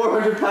put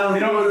 400 pounds. They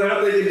don't know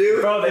what they can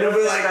do. Bro, they don't be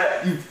like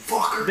that. You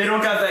fucker. They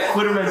don't got that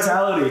quitter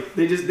mentality.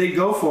 They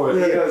go for it.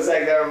 You know, it's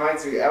like that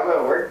reminds me. I was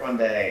at work one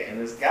day, and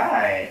this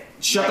guy.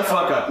 Shut the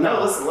fuck up.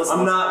 No, listen.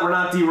 We're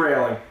not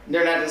derailing.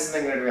 They're not just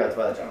something to it's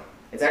about John.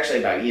 It's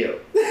actually about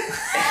you.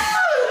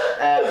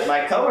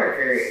 My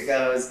coworker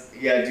goes,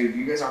 "Yeah, dude,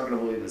 you guys aren't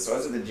gonna believe this." So I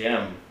was at the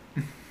gym,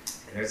 and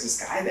there's this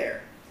guy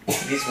there.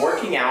 He's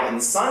working out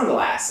in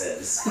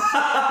sunglasses.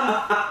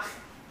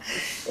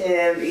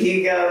 And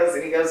he goes,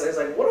 he's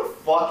like, what a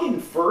fucking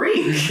freak.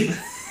 He's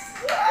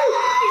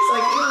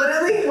like, he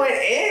literally went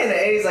in,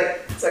 and he's like,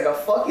 it's like a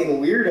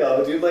fucking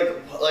weirdo, dude. Like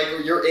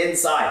you're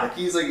inside. Like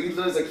he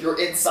literally like, you're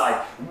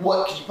inside.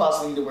 What could you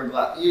possibly need to wear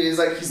glasses? He's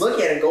like, he's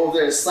looking at it, go over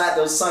there and slap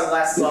those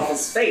sunglasses off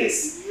his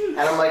face. And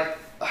I'm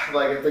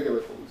thinking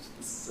like, holy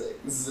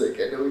shit, this is sick.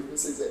 I know he's gonna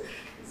say sick.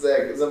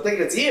 So I'm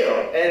thinking it's you.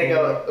 And he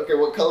goes, okay,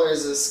 what color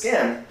is his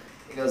skin?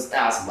 He goes, it's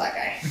a black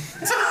guy.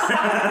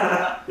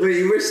 Wait,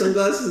 you wear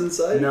sunglasses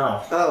inside?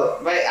 No. Oh.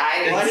 But he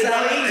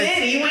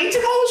did. He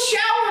took a whole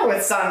shower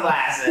with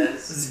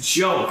sunglasses. It's a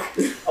joke.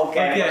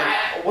 Okay.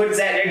 What is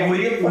that?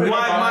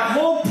 My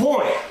whole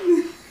point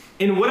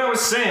in what I was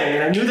saying,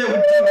 and I knew that would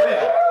do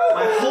well,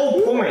 my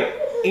whole point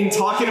in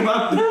talking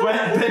about the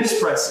bench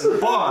press in the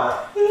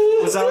bar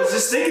was I was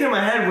just thinking in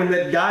my head when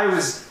that guy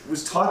was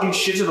talking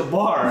shit to the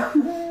bar,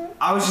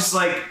 I was just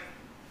like,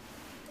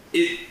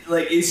 is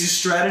your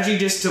strategy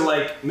just to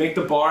like make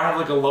the bar have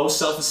like a low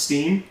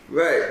self-esteem?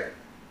 Right.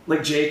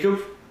 Like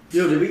Jacob?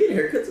 Yo, did we get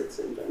haircuts at the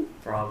same time?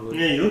 Probably.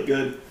 Yeah, you look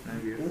good.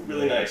 Thank You look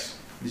really nice.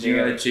 Did you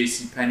know that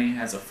JCPenney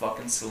has a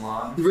fucking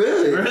salon?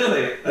 Really?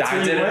 Really? That's I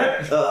where you didn't.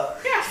 went?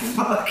 Yeah,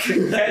 fuck.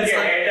 Had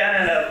your hair done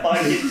in a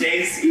fucking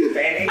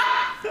JCPenney.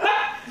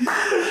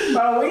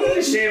 Bro, we need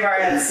to shave our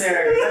heads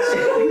sooner. That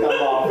shit can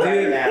come off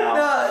right now.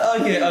 No,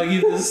 okay, I'll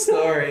give this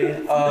story.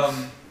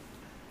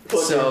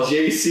 So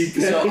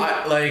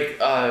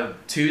I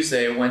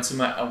Tuesday I went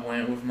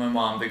with my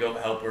mom to go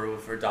help her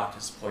with her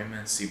doctor's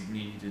appointment, see if we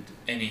needed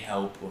any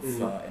help with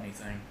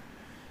anything.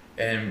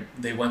 And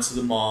they went to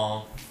the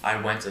mall. I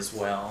went as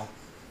well.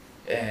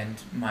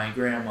 And my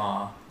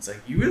grandma was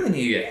like, "You really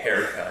need to get a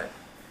haircut."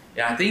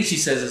 And I think she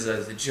says this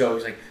as a joke.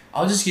 She's like,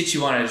 "I'll just get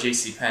you one at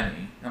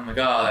JCPenney." And I'm like,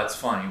 "Oh, that's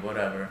funny,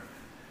 whatever."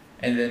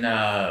 And then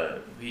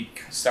we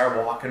start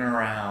walking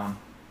around,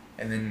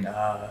 and then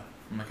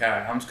I'm like, "All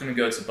right, I'm just gonna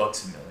go to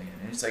Bucks A Million."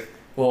 And he's like,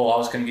 "Well, I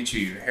was gonna get you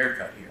your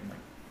haircut here." I'm like,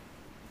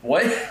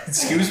 "What?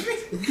 Excuse me?"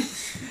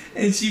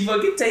 And she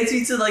fucking takes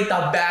me to like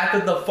the back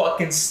of the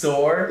fucking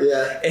store.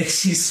 Yeah. And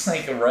she's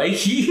like, right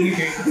here.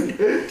 How did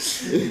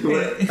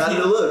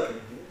it look?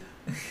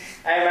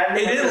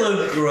 It didn't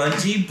look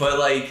grungy, but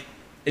like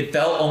it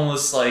felt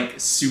almost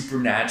like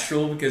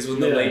supernatural because when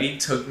the lady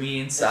took me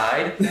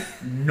inside,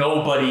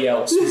 nobody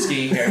else was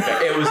getting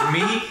haircut. It was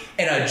me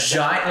and a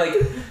giant, like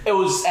it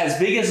was as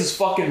big as this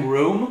fucking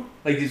room,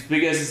 like as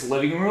big as this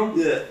living room.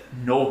 Yeah.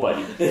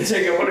 Nobody.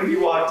 Jacob, what if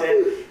you walked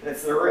in and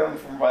it's the room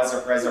from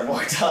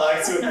Reservoir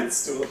Dogs with its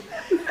stool?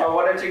 Or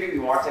what if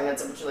you walked in and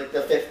it's a bunch of like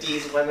the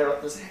 50s women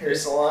with this hair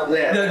salon?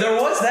 Yeah.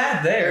 There was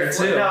that there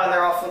too. No, and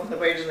they're all flipping the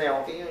page and they're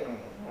all.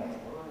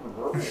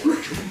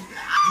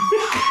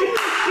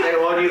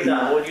 What have you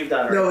done? What have you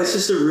done? No, it's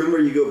just a room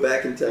where you go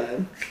back in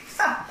time.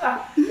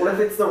 What if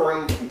it's the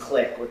room from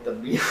Click with the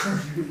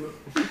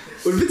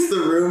What if it's the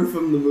room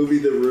from the movie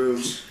The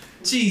Room?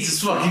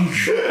 Jesus fucking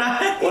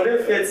Christ. What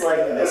if it's like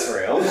this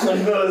room? What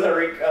if it was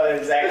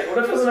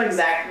what if it was an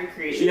exact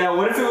recreation? Yeah,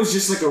 what if it was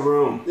just like a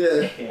room?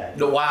 Yeah. Yeah.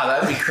 No, wow,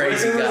 that'd be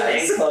crazy, What if it was an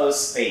guys. enclosed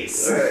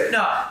space? Alright.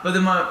 No, but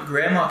then my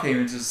grandma came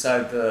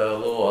inside the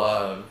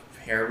little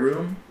hair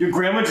room. Your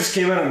grandma just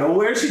came out of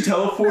nowhere? She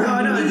teleported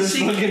No, into this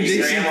she- fucking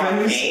she- Grandma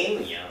JCPenney's?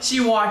 came, yeah. She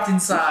walked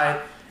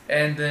inside,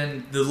 and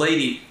then the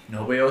lady,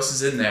 nobody else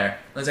is in there.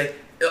 I was like,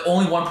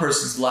 only one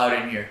person's allowed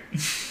in here.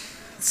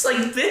 It's like,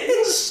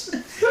 bitch,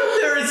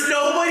 there is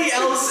nobody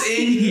else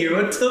in here.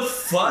 What the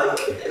fuck?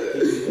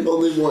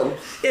 Only one.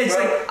 Yeah, it's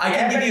Bro, like, I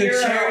can yeah, give you a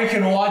but chair, you're- you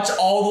can watch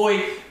all the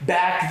way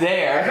back I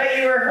there. bet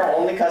you were her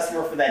only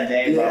customer for that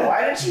day, bro. Yeah.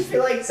 Why did she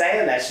feel like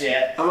saying that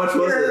shit? How much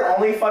was You're it? her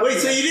only fucking. Wait,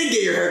 so you did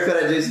get your haircut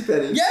at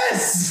JCPenney?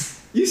 Yes!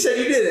 You said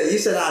you did it. You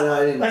said, no,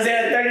 I didn't. Was it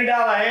a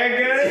 $30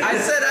 haircut? I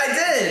said I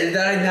did. Did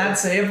I not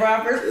say it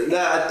proper?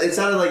 Nah, it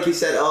sounded like you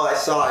said, oh, I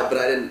saw it, but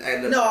I didn't. I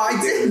ended up No,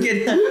 I didn't get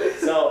it.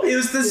 So It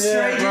was the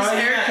strangest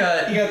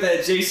haircut. You got that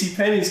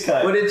JCPenney's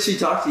cut. What did she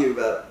talk to you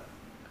about?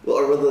 Well,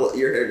 or what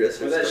your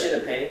hairdresser? was that said?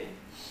 shit a penny?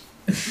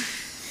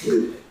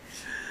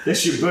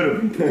 This your better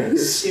be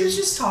pants. She was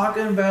just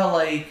talking about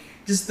like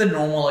just the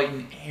normal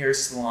like hair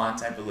salon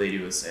type of lady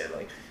would say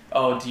like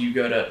oh, do you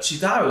go to, she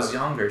thought I was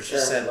younger. She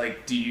Yeah. said,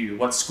 like,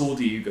 what school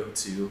do you go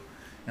to? And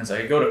I was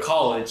like, I go to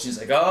college. She's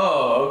like,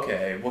 oh,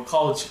 okay. What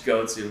college you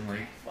go to? I'm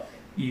like,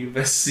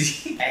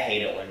 USC. I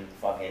hate it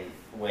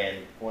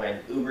when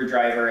Uber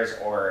drivers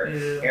or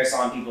hair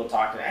salon people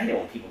talk to me. I hate it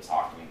when people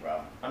talk to me, bro.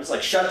 I'm just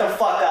like, shut the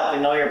fuck up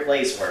and know your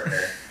place,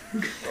 worker.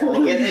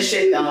 Like, get this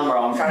shit done,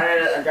 bro. I'm trying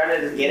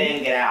to just get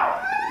in, get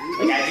out.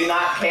 Like, I do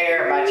not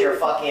care about your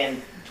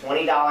fucking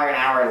 $20 an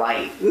hour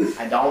life.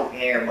 I don't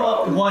care, bro.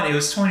 Well, one, it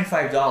was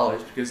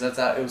 $25 because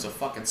it was a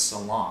fucking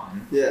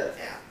salon. Yeah.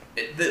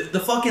 The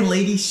fucking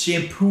lady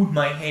shampooed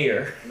my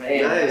hair.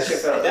 Man,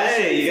 Nice.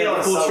 Hey, you got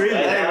the full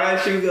treatment. Hey, why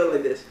should we go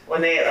like this? When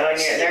they're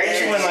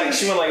She went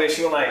like this.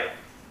 She went like.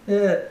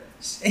 Yeah.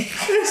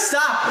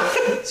 Stop!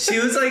 She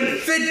was like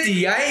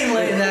 50. I ain't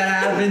letting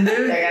that happen,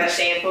 dude. they're gonna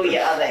shampoo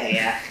your other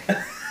hair. You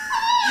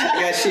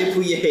gotta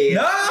shampoo your hair.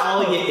 No!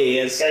 All your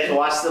hairs. Gotta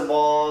wash the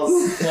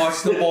balls.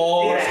 Watch the You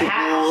ball. gotta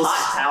have a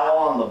hot towel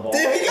on the balls.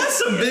 Dude, you got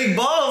some big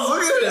balls.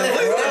 Look at that.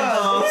 Look at that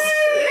balls.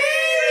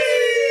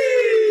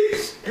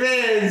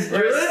 Man's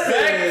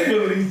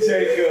Respectfully,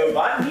 Jacob. I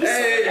need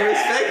Hey, some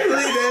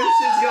respectfully, them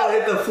shit's gonna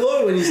hit the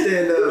floor when you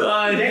stand up.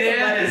 Oh, Jacob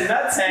let damn. his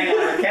nuts hang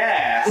on the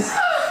cast.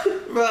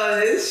 Bro,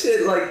 this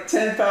shit like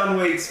 10-pound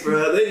weights,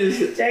 bro. They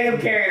just. Jacob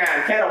carrying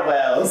around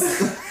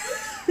kettlebells.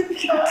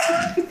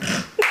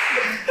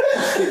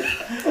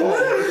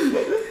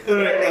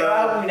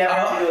 I hope we never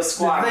have to do a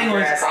squat. The thing with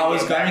your was, ass I and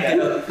was get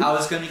gonna back up. I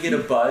was gonna get a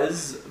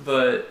buzz,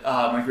 but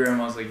my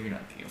grandma was like, "You're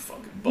not getting a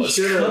fucking You buzz."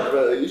 should have,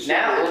 bro. You should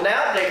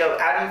Now, Jacob,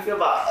 how do you feel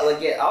about I'll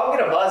get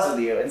a buzz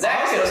with you, and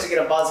Zach's supposed to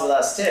get a buzz with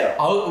us too.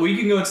 We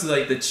can go to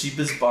like the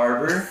cheapest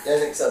barber I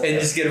think so. and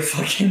just get a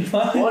fucking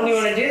buzz. When do you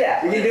want to do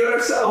that? We can do it I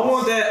ourselves.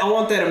 want that We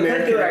could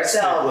American. do it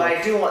ourselves, but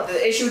accent I do want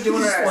the issue with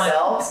doing it Just want-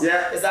 ourselves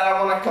Yeah. is that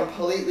I want a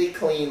completely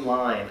clean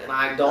line, and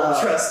I don't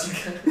trust you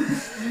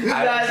guys. You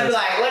guys be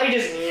like, let me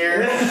just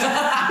near.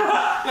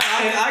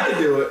 I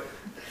can do it.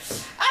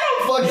 I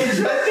don't fucking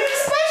trust you,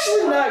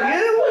 especially not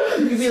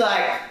you. You'd be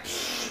like,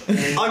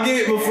 I'll give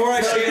it before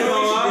I shave it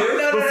all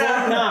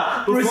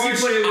off.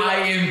 Before I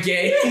am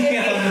gay.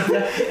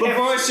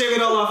 Before I shave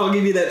it all off, I'll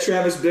give you that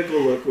Travis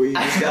Bickle look where you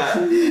just got.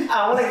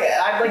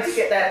 I'd like to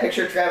get that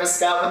picture of Travis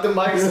Scott with the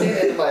mic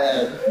standing in my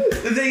head.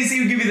 The thing is, he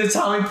would give you the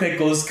Tommy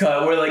Pickles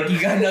cut, where like you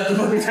got nothing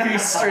but 3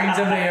 strings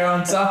of hair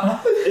on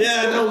top.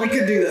 Yeah, no, we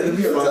could do that. That'd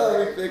be fun.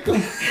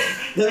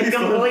 That'd be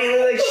fun. Completely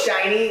like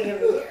shiny.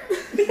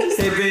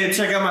 Hey babe,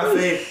 check out my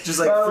face. Just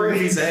like 3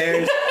 pieces of hair.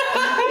 You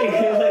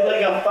look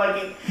like a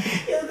fucking.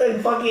 You look like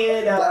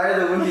fucking. Fire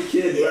the wimpy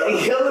kid, bro.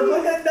 You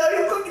look like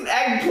a fucking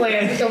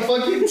eggplant, like a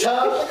fucking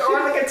tub, or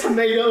like a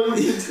tomato.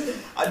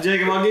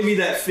 Jacob, I'll give you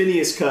that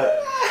Phineas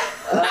cut.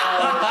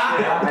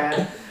 Yeah,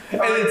 man. And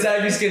then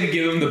Zach is gonna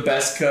give him the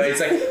best cut. It's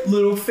like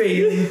little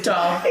fade in the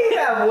top. You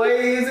have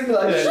waves and be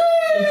like,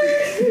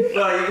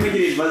 Bro, you're gonna get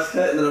your buzz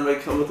cut and then I'm gonna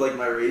come with like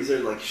my razor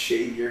and like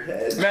shave your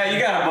head. Matt, you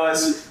got a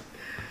buzz.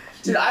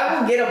 dude, I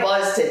will get a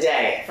buzz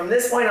today. From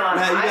this point on,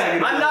 Nah, you gotta get a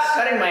I'm buzz. not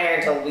cutting my hair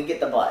until we get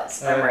the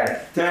buzz. I'm ready.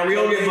 Matt, we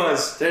all get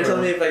buzz. They're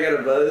telling me if I got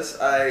a buzz,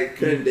 I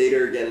couldn't date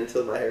her again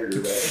until my hair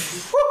grew back.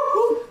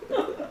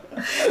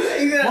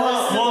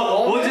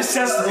 Well, we'll just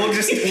test. But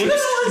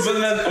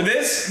then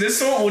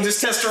this one, we'll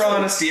just test her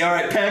honesty. All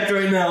right, packed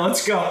right now.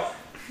 Let's go.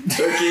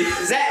 Turkey.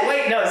 Zach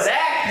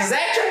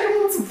tried to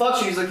come with some fuck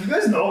shit. He's like, you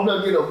guys know I'm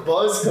not getting a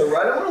buzz cut,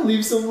 right? I want to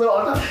leave some little.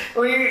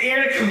 When you're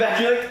gonna come back,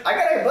 you're like, I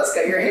got a buzz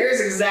cut. Your hair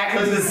is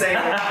exactly the same.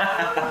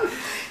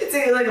 It's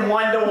like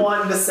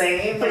 1-to-1 the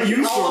same. But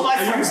all of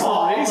us are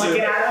bald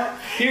looking at him.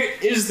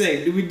 Here's the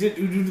thing: do we do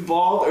the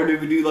bald or do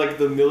we do like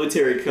the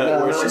military cut? No,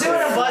 where it's We're just doing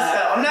like, a buzz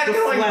cut. I'm not the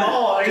going flat.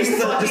 bald. Are you Just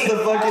the fucking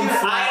Dude,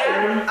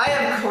 flat. I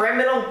have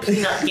criminal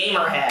peanut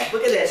gamer head.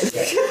 Look at this.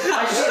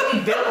 I should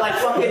be built like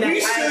fucking that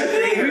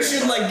we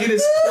should like get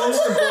as close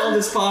to bald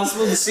as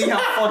possible to see how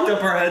fucked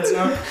up our heads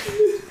are.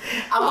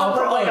 I'm I'll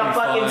gonna look like a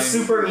probably fucking be fine.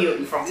 super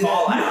mutant from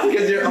Fallout.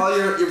 Because your top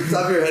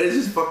of your head is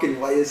just fucking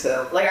white as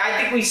hell. Like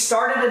I think we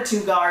started a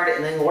 2-guard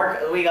and then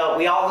we all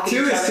look at 2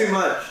 each is other. too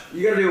much.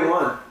 You gotta do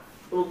 1.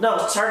 Well, no,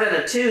 started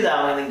a 2 though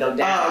and then go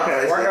down. Oh,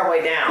 okay, I Work see. our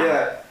way down.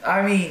 Yeah.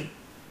 I mean,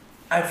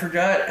 I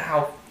forgot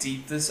how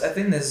deep this. I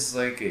think this is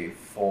like a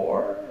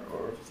 4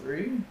 or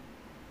 3.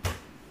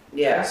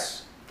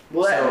 Yes.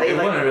 Well, So they it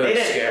wouldn't really they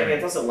didn't. scare Like, me.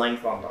 it was a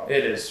length on though.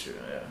 It is true.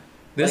 Yeah.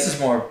 This Like, is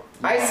more.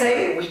 I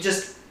say we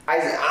just.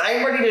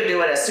 I'm ready to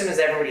do it as soon as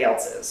everybody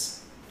else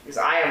is, because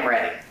I am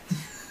ready.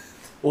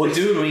 We'll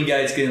do it when you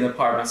guys get in the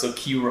apartment. So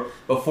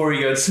before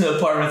you go to the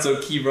apartment, so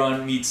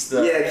Keyron meets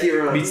the. Yeah, keep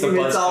it Meets the He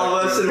buzz all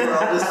of cut. us and we're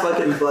all just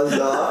fucking buzzed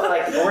off.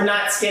 Like we're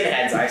not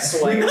skinheads, I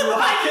swear.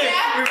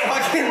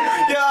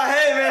 Yeah,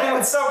 hey man,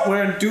 what's up?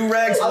 Wearing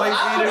do-rags, white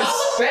I'll beaters.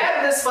 look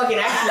bad in this fucking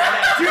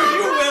action. Dude,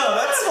 you will.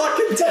 That's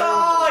fucking terrible.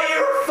 Oh,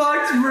 you're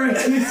fucked,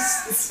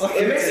 Bruce.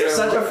 It makes for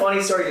such a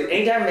funny story, dude.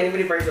 Anytime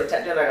anybody brings up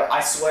tattoo, I go,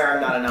 I swear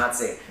I'm not a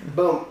Nazi.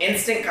 Boom,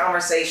 instant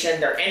conversation.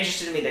 They're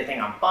interested in me. They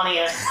think I'm funny.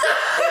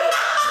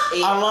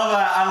 I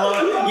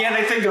love it. Yeah,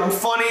 they think I'm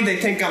funny. They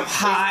think I'm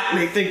hot.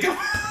 They think I'm.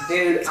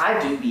 Dude, I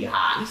do be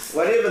hot.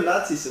 Why do you have a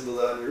Nazi symbol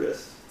though on your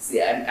wrist? It's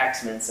the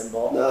X-Men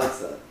symbol. No,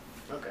 it's not.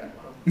 Okay.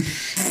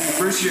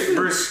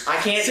 Bruce. I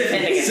can't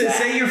defend against that.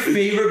 Say your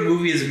favorite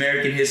movie is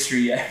American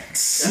History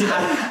X.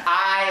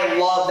 I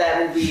love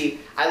that movie.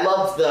 I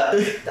love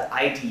the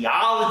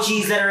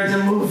ideologies that are in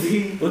the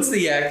movie. What's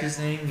the actor's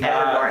name?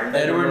 Edward Norton.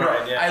 Edward Norton.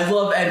 Norton, yeah. I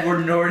love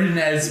Edward Norton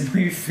as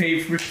my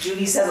favorite.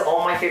 Judy says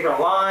all my favorite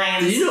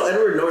lines. Did you know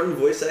Edward Norton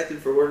voice acted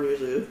for Warren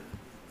Years Ago?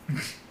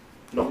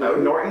 No,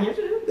 Norton here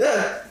too?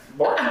 Yeah.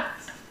 Borton?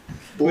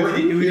 What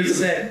did you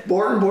say?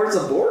 Borton's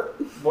a Bort?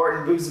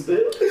 Borton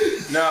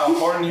Boozaboo? No,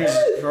 Horton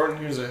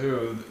Hears a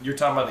Who. You're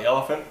talking about the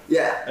elephant?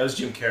 Yeah. That was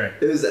Jim Carrey.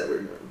 It was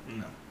Edward Norton.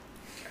 No.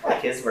 I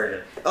like his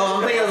version. Oh,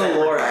 I'm thinking of the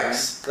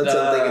Lorax. That's what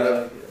I'm thinking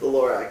of. The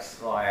Lorax.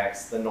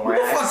 Lorax, the What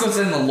the fuck Norax. was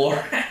in the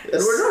lore?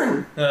 Edward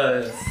Norton.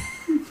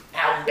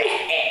 How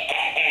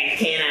bad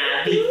can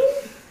I be?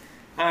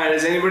 Alright,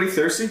 is anybody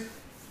thirsty?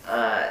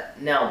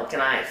 No, but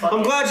can I fuck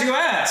I'm glad you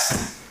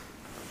asked.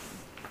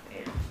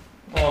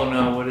 Oh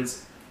no, what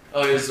is?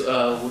 Oh, it's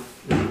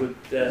liquid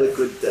death.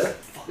 Liquid Death.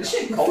 This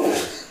shit cold.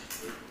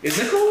 Is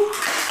it cold?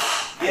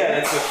 Yeah,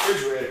 it's a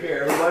refrigerator.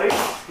 Here, everybody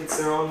gets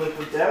their own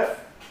liquid death.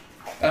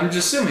 I'm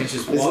just assuming it's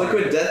just Is water.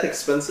 Liquid Death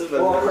expensive?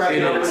 We'll all crack it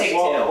It open. is.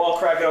 We'll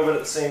crack it open at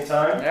the same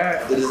time.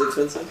 Alright. It is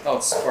expensive? Oh,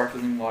 it's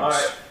sparkling water.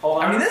 Alright, hold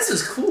on. I mean, this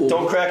is cool.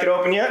 Don't crack it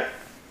open yet.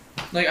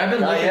 Like, I've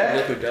been Not looking at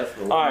yet? liquid death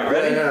for a while. Alright,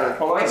 ready? Yeah.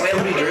 Hold on.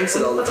 Nobody drinks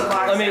it all the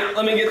time. Let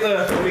me get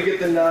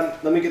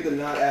the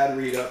not ad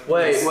read up.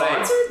 Wait,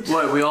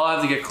 we all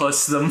have to get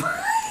close to them.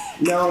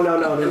 No.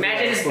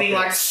 Imagine just being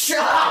like, shut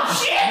up,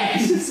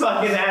 shit! Just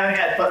fucking having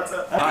headphones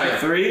up. Alright,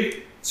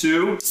 3,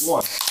 2,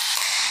 1.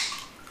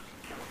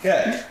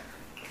 Okay.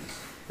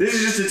 This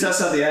is just to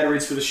test out the ad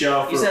reads for the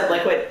show. You said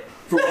liquid.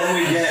 For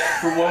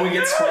when we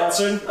get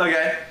sponsored.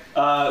 Okay.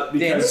 Damn, this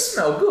Because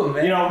smell good,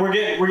 man. you know we're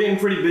getting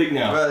pretty big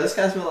now. Bro, this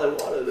guy smells like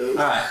water, though.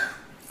 Alright.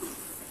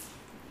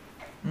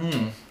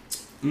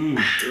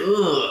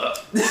 Ugh.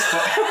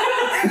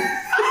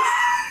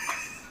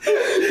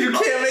 You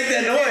can't make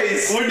that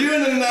noise. We're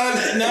doing the not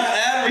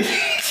ad read.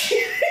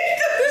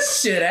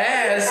 This shit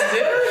ass,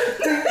 dude.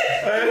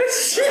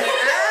 This shit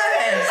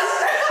ass.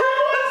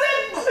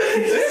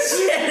 This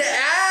shit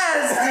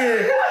ass,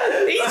 dude.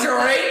 He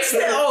drinks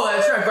it. Oh,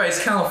 that's right, bro. He's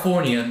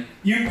Californian.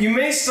 You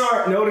may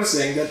start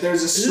noticing that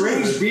there's a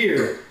strange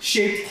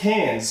beer-shaped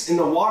cans in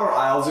the water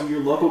aisles of your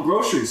local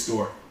grocery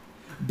store.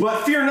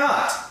 But fear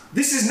not,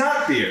 this is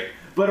not beer,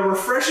 but a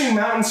refreshing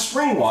mountain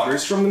spring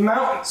waters from the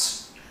mountains.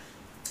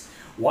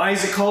 Why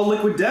is it called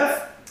Liquid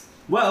Death?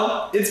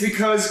 Well, it's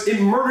because it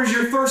murders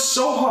your thirst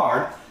so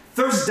hard,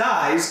 thirst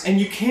dies,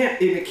 and it can't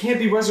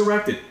be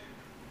resurrected.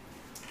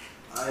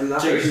 I'm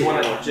not Jake, you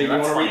wanna That's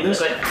read this?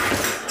 Liquid.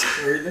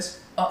 Read this?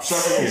 Oh.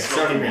 Start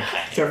from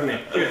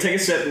here. Here, take a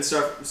sip and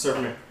start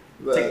from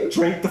here.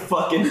 Drink the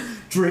fucking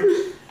drink.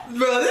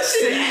 Bro, this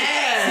shit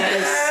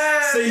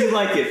ass. Say you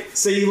like it.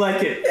 It's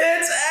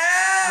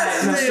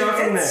ass. Now start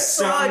from dude. there. It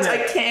Start from sucks.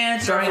 there. I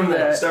can't Start drink from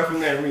there. that. Start from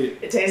there. Read it.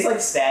 It tastes like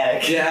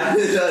static. Yeah,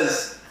 it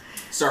does.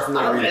 Start from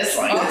I there. don't Read miss it.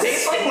 like it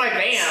tastes like my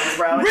bands,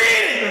 bro. Read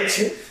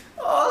it.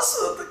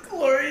 Also, the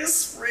glorious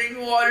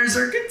spring waters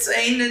are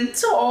contained in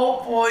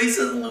tall boys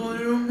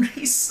aluminum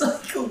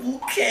recyclable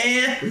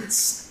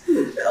cans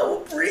that will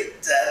bring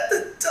death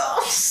to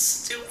dumb,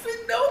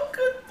 stupid, no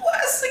good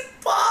plastic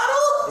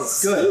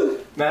bottles.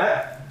 Good.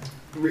 Matt,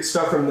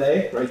 start from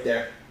there. Right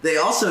there. They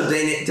also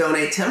donate 10%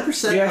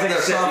 You gotta of take their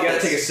a sip.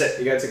 profits.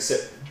 You gotta take a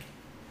sip.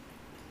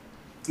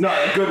 No,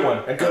 a good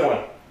one.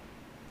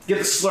 Get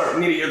the slurp.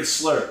 We need to hear the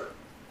slurp.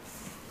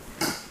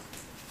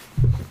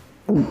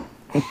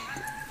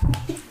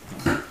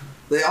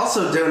 They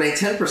also donate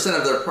 10%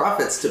 of their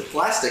profits to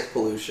plastic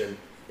pollution.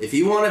 If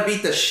you want to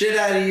beat the shit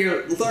out of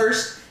your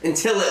thirst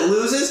until it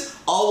loses,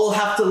 all will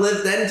have to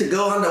live then to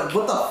go on to...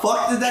 What the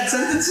fuck did that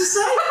sentence just say?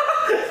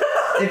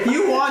 If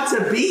you want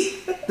to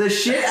beat the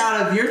shit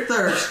out of your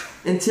thirst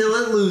until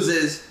it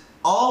loses,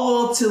 all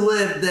will to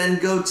live then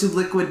go to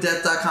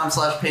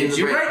liquiddeath.com/pain. Did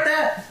you write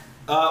that?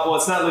 Well,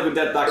 it's not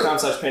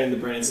liquiddeath.com/pain in the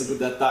brain. It's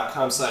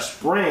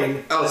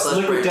liquiddeath.com/brain. Oh, it's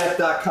slash brain.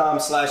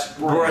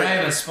 liquiddeath.com/brain. Right. I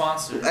haven't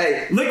sponsored.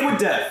 Hey, Liquid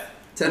Death.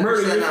 10%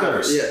 Murder your now.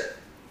 thirst. Yeah.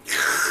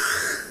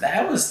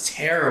 That was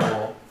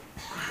terrible.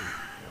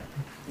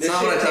 This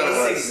not what I shit thought it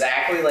tastes was.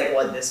 exactly like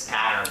what this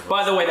pattern was.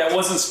 By the way, that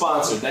wasn't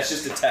sponsored. That's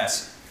just a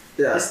test.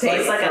 Yeah. This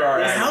tastes like for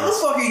our a... How the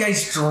fuck are you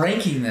guys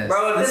drinking this?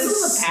 Bro, if this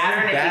is was a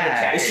pattern, it'd be the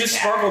bad. check. It's just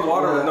sparkled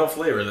water with no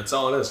flavor. That's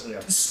all it is.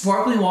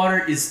 Sparkling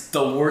water is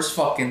the worst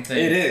fucking thing.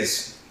 It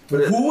is.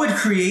 Who would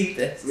create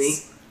this? Me.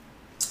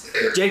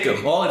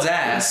 Jacob. Well, it's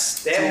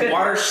ass. They have It's good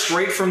water merch.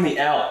 straight from the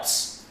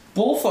Alps.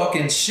 Bull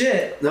fucking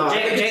shit. No,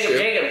 I think it's true.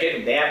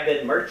 Jacob, they have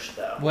good merch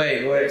though.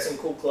 Wait, They have some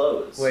cool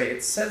clothes. Wait,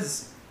 it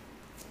says.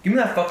 Give me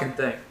that fucking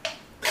thing.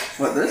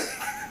 What, this?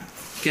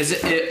 Because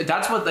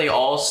that's what they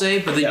all say,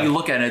 but then Yeah. you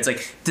look at it, it's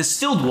like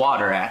distilled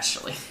water,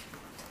 actually.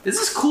 This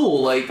is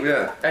cool. Like,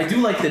 Yeah. I do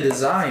like the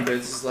design, but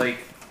it's just like,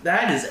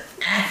 that is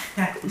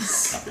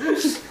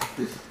ass.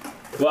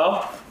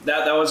 Well,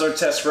 that was our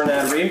test for an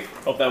ad read.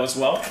 Hope that was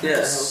well.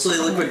 Yeah, hopefully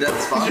Liquid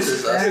Death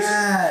sponsors us.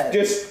 Ass.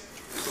 Just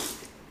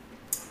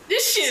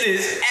This shit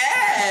is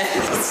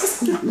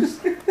ass.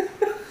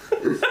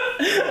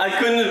 I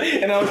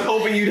couldn't, and I was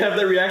hoping you'd have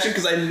that reaction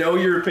because I know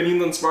your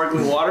opinion on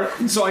sparkling water.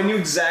 So I knew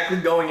exactly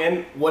going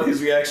in what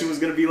his reaction was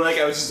gonna be like.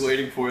 I was just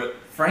waiting for it.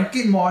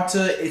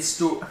 Frankenmarta,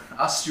 it's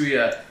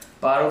Austria.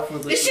 Bottle for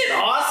This shit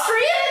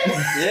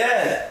Austrian?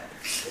 Yeah.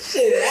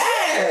 Shit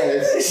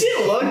ass. This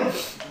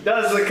shit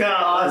does look kind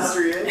of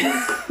Austrian.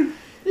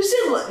 This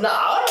shit look, no,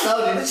 I don't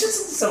know, dude. This shit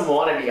looks some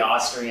wannabe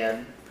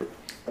Austrian.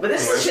 But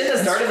this is shit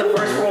that started the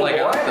First World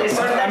War. They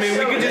started that I mean,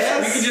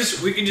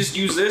 shit we could just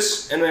use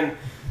this and then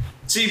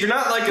see if you're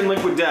not liking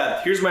Liquid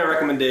Death. Here's my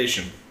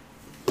recommendation: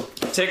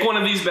 take one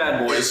of these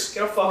bad boys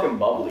Get a fucking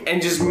bubbly.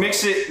 and just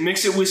mix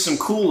it with some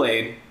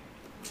Kool-Aid.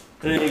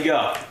 And there you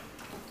go.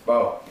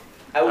 Bro,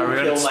 I would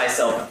Alright. kill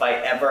myself if I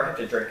ever have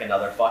to drink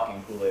another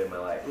fucking Kool-Aid in my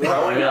life.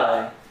 Growing Really?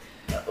 up.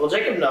 Well,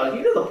 Jacob knows.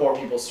 You know the poor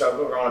people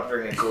struggle growing up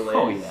drinking Kool-Aid.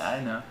 Oh yeah, I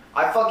know.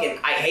 I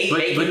hate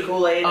making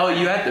Kool-Aid. Oh,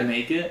 you had to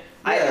make it.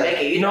 I had to make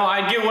it. You know,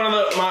 I'd get one of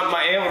the.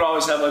 My aunt would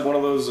always have like one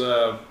of those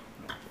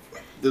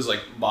like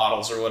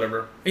bottles or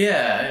whatever.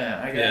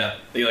 Yeah, I get it. Yeah,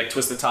 they like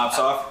twist the tops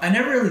off. I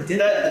never really did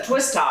The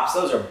twist tops,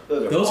 those are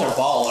Those are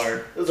boss.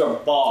 baller. Those are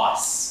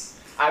boss.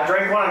 I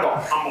drank one and go,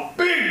 I'm a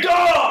big dog!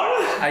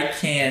 I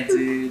can't,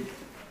 dude.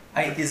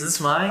 Is this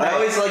mine? I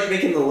always like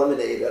making the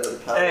lemonade out of the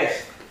powder.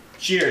 Hey,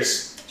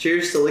 cheers.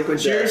 Cheers to Liquid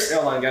Cheers.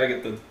 Death. Hold on, gotta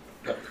get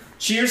the.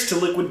 Cheers to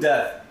Liquid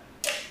Death.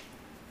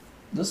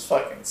 This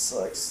fucking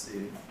sucks,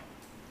 dude.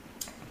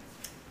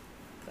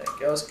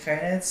 Like, I was kind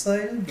of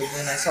excited, but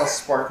then I saw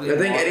sparkling I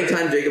think water.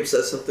 anytime Jacob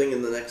says something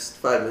in the next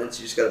 5 minutes,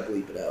 you just gotta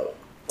bleep it out.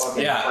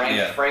 Fucking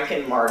Yeah.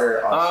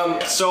 Frankenmartyr.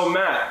 Austria. So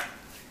Matt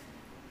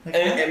Like,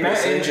 and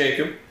Matt and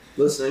Jacob,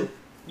 Listening.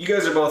 you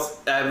guys are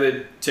both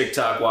avid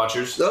TikTok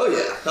watchers. Oh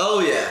yeah. Oh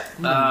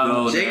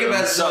yeah. Jacob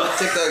has so- a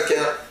TikTok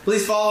account.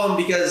 Please follow him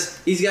because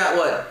he's got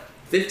what?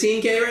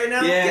 15K right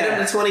now? Yeah. Get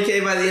him to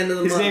 20K by the end of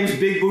the His month. name's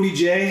Big Booty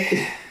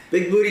J.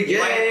 Big Booty He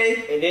might- J.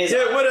 It is.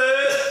 Yeah, what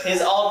up?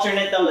 His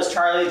alternate though is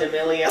Charlie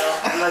D'Amelio.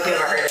 I'm not gonna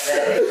heard of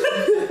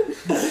it.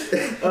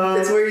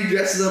 It's where he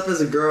dresses up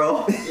as a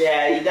girl.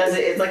 Yeah, he does it.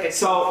 It's like a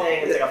So- cool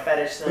thing. It's like a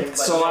fetish thing. But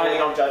so we I-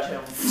 don't judge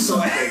him. So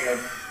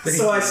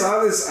I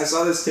saw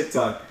this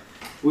TikTok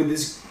with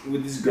this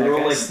Girl, girl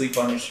like like sleep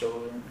on his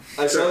shoulder.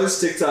 I saw this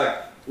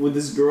TikTok with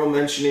this girl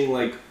mentioning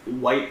like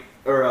white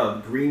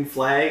or green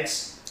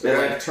flags that Yeah.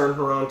 like turn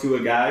her on to a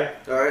guy.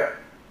 Alright.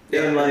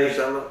 And, like-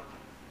 Mm-hmm.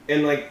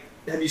 And like,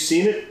 have you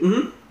seen it?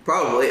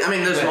 Probably. I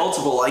mean, there's Wait.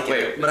 multiple like Wait,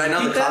 it, but I know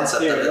the repeat that?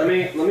 concept Here, of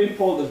it. let me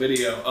pull the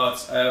video. Oh,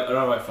 I don't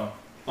have my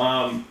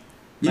phone.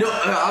 You know,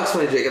 I'll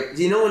explain, Jacob.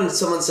 Do you know when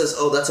someone says,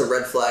 "Oh, that's a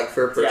red flag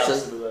for a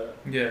person"?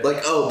 Yeah.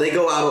 Like, oh, they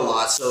go out a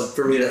lot, so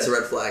for me that's a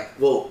red flag.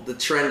 Well, the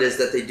trend is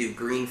that they do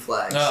green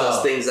flags, Oh.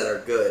 those things that are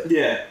good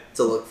Yeah.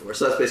 to look for.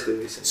 So that's basically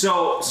what he's saying.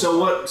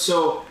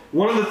 So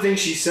one of the things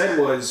she said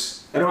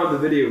was, I don't have the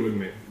video with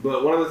me,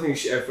 but one of the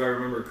things, if I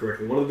remember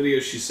correctly, one of the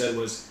videos she said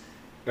was,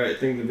 I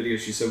think the video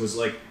she said was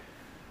like,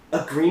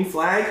 a green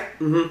flag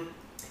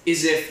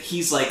is if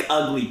he's like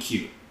ugly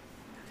cute.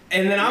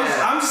 And then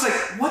I'm just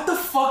like, what the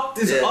fuck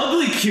does Yeah.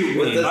 ugly cute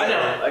What mean? does- I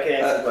know. I can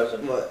answer the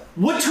question. What?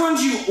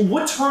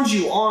 What turns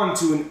you on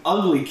to an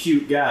ugly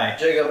cute guy?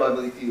 Jacob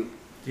ugly cute.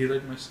 Do you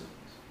like my son?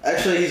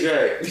 Actually, he's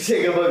right.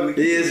 Jacob ugly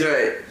He cute. is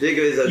right.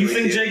 Jacob is ugly. You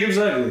think cute. Jacob's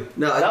ugly?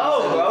 No, I think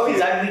No, bro, cute.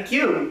 he's ugly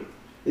cute.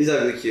 He's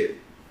ugly cute.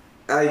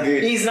 I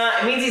agree. He's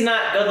not. It means he's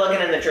not good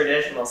looking in the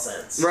traditional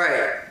sense.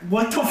 Right.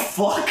 What the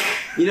fuck?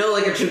 You know,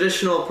 like a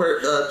traditional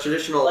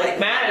traditional. Like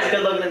Matt is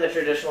good looking in the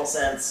traditional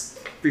sense.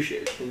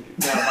 Appreciate it. Thank you.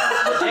 No,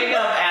 but Jacob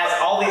has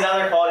all these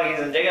other qualities,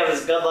 and Jacob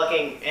is good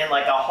looking and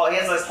like he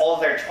has this whole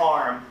other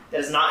charm that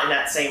is not in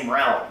that same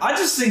realm. I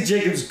just think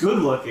Jacob's good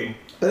looking.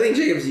 I think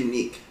Jacob's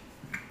unique.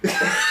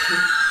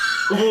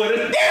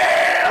 What?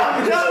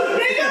 Damn, no,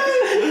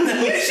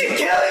 nigga, you should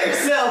kill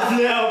yourself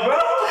now, bro.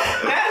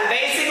 Matt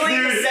basically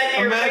Dude, just said to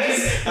your imagine-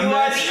 face, you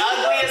are the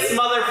ugliest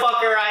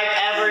motherfucker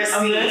I've ever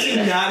seen.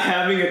 Imagine not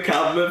having a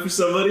compliment for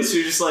somebody, so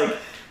you're just like,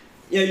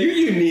 yeah, you're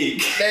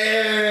unique.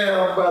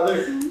 Damn,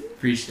 brother.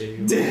 Appreciate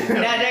you.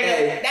 Now,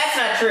 Jacob, that's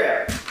not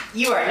true.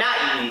 You are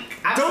not unique.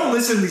 Don't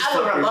listen to these I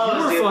live fuckers. in Lowe's,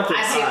 You were dude. fucking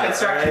I see a hot,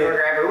 construction alright?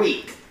 worker every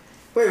week.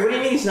 Wait, what do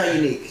you mean he's not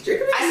unique?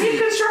 Jacob is I see a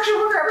unique. construction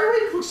worker every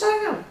week. Looks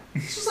like him.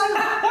 It's just like him.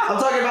 I'm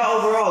talking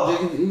about overall.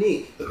 Jacob's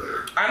unique.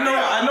 I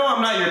know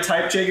I'm not your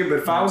type, Jacob, but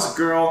if I was a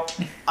girl,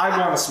 I'd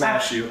want to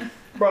smash you.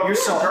 Bro, You're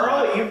so girl,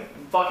 hot. you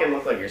fucking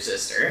look like your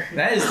sister.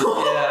 That is,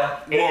 yeah.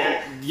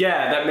 And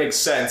Yeah, that makes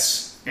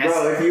sense.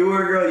 Bro, if you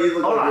were a girl, you'd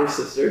look Hold like on. your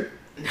sister.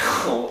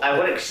 no, I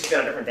wouldn't. 'Cause she's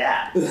got a different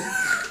dad.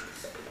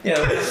 Yeah.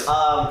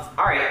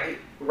 All right.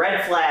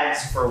 Red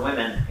flags for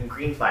women and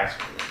green flags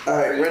for men.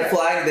 Alright, red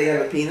flag, they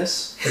have a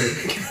penis.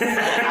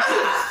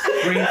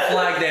 Green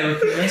flag, they have a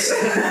penis.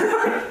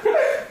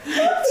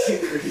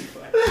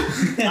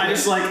 I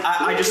just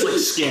like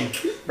skin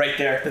right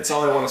there. That's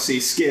all I want to see,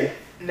 skin.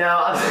 No,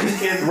 I'm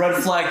thinking. Red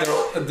flag,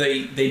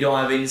 they don't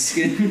have any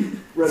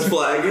skin. Red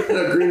flag, and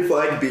a green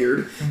flag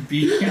beard.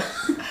 Be-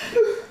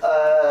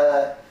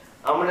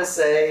 I'm gonna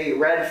say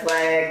red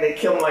flag. They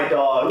killed my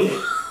dog.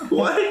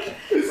 What?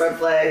 Red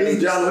flag. This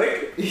is John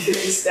Wick? They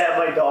stab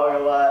my dog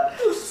a lot.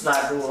 It's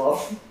not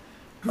cool.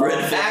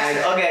 Red flag.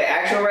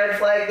 Actual red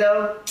flag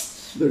though.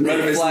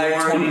 Red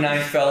flag,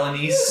 29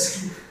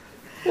 felonies.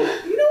 You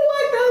know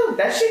what though?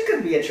 That shit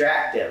could be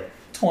attractive.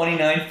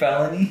 29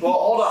 felony. Well,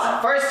 hold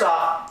on. First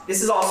off,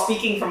 this is all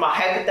speaking from a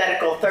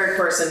hypothetical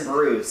third-person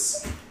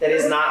Bruce. That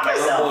is not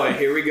myself. Oh boy,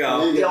 here we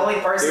go. The only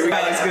person. Here we go.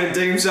 He's gonna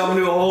dig himself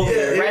into a hole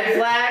here. Red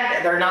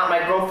flag, they're not my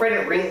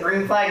girlfriend.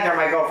 Green flag, they're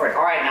my girlfriend.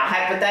 All right, now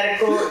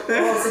hypothetical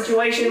little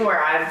situation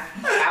where I'm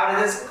out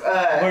of this.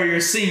 Or you're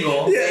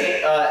single.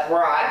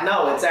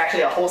 No, it's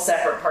actually a whole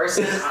separate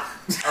person.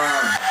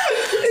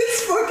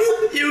 It's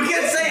fucking. You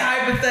can say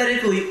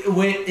hypothetically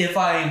if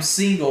I am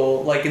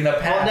single, like in the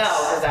Well, past. no,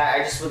 because I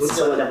just would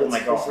still end up with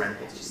my girlfriend.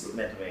 It's just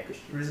meant to be.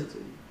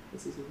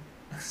 What's his name?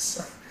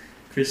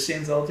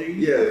 Christian's alter ego?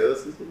 Yeah,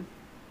 what's his name?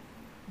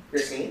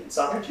 Christine,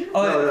 Summer June?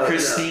 Oh, No,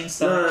 Christine.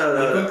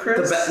 No. Liquid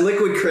Chris?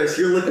 Liquid Chris.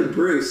 You're Liquid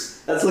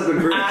Bruce. That's Liquid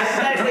Bruce.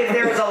 Hypothetically, if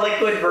there was a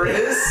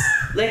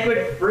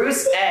Liquid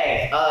Bruce,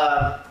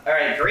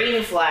 alright,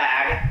 green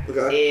flag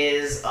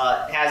is,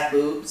 has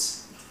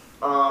boobs.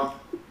 I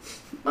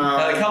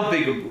like how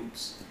big are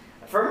boobs?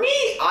 For me,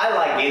 I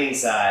like any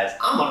size.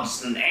 I'm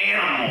just an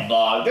animal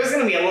dog. There's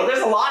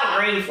a lot of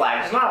green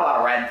flags. There's not a lot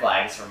of red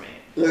flags for me.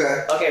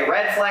 Okay,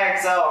 red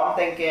flags though, I'm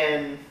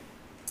thinking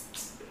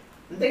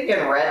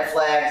red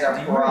flags are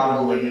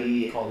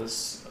probably. Call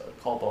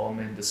all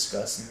men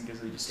disgusting because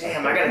they just.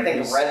 Damn, I gotta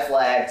think of red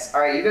flags.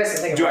 Alright, you guys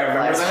can think of red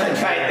flags. I'm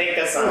trying to think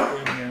of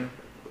some.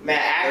 Man,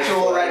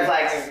 actual red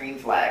flags and green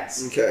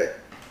flags. Okay.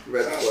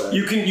 Red flag.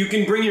 You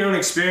can bring your own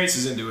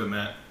experiences into it,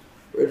 Matt.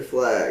 Red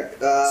flag.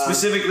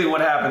 Specifically,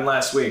 what happened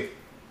last week?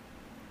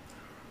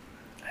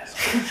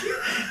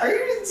 Are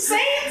you insane,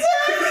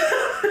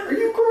 Zach? Are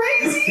you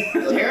crazy?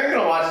 Taryn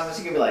gonna watch this and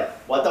she can be like,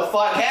 "What the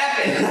fuck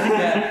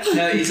happened?"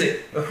 No, he's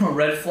like,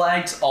 red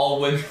flags, all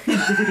women.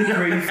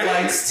 Green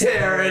flags,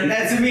 Taryn.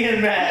 That's me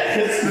and Matt.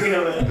 That's me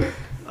and Matt.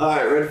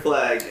 Alright, red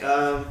flag.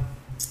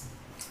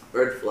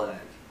 Red flag.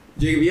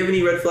 Jacob, you have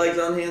any red flags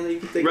on hand that you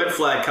can think of? Red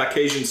flag,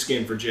 Caucasian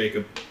skin for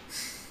Jacob.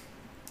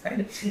 I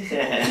don't Jacob's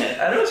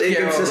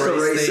care what just a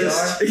race they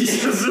racist. are.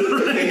 He's just a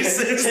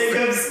racist.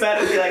 Jacob's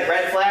better be like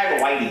red flag,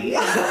 whitey.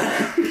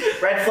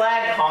 Red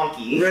flag,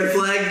 honky. Red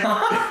flag.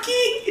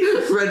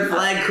 Honky. Red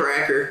flag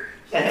cracker.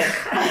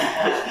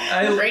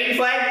 Green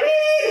flag,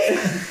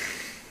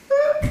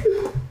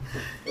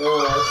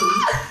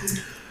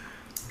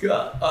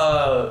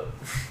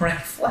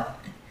 red flag.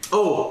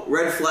 Oh,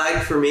 red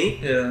flag for me?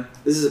 Yeah.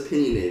 This is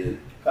opinionated.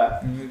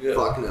 Good.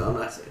 Fuck no, I'm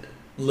not saying it.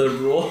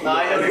 Liberal. No,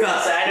 I know what you're gonna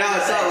say. No,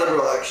 it's not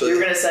liberal actually. You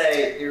were gonna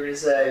say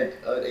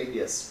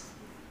atheist.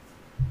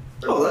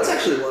 Oh, that's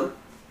actually one.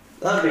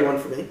 That would be one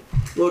for me.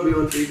 What would be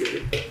one for you,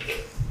 Gary?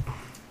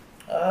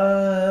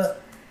 I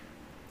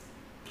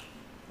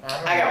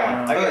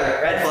got one.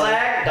 Okay. Red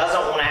flag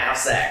doesn't want to have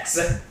sex.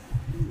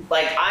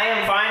 Like, I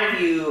am fine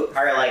if you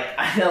are like,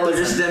 I know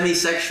They're just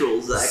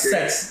demisexual, Zachary.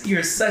 Sex.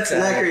 You're a sex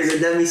addict. Zachary,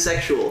 they're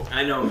demisexual.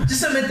 I know.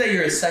 Just admit that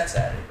you're a sex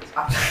addict.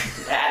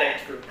 addict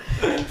for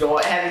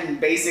having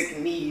basic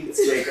needs,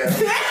 Jacob. A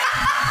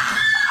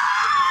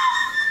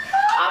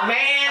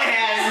man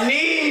has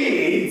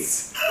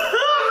needs.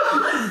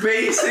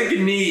 Basic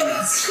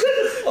needs.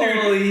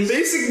 Holy.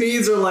 Basic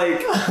needs are like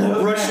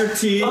brush your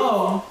teeth.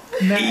 Oh.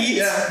 Matt.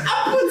 Yeah.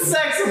 I put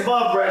sex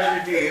above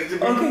brush your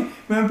teeth. Okay.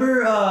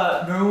 Remember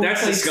when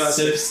That's we played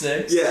disgusting. Civ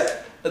 6? Yeah.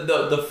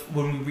 The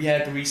when we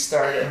had to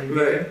restart it. And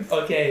Right.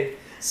 Okay.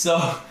 So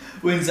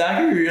when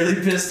Zachary really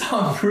pissed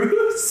on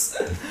Bruce,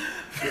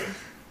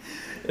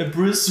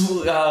 Bruce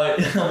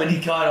when he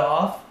got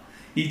off,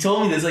 he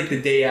told me this like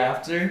the day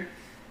after.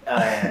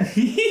 Yeah.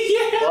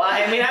 Yeah. Well,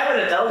 I mean, I would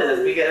have told you this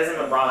because it hasn't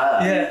been brought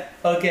up. Yeah.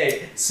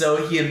 Okay.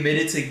 So he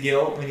admitted to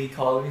guilt when he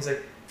called me. He's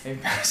like, I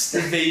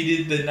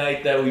masturbated the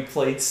night that we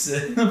played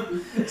Civ.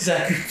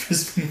 Zachary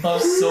pissed me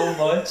off so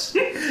much. I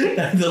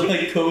had to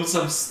like coat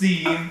some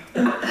steam.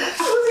 It was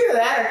either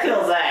that or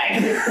kill Zach.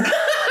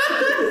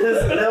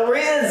 The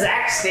reason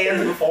Zach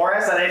stands before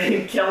us and I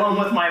didn't kill him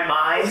with my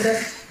mind,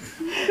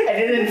 I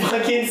didn't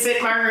fucking sit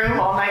in my room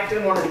all night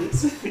doing one of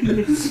these.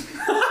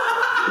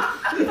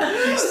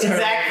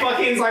 Zach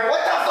fucking's like,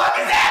 what the fuck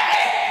is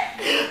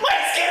happening? My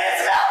skin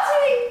is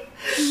melting!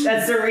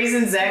 That's the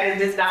reason Zach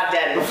is not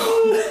dead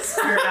before.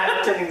 You're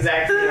not telling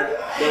Zach.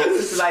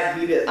 Because I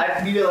beat it.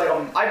 I beat it,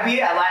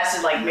 I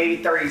lasted like maybe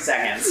 30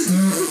 seconds.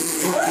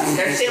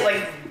 That shit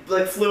like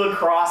flew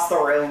across the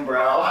room,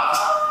 bro.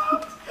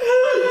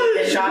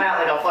 It shot out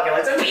like a fucking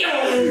like.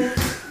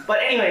 But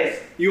anyways.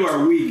 You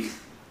are weak.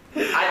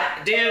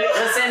 Dude,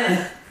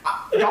 listen.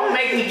 Don't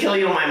make me kill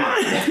you in my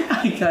mind.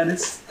 I got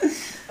it.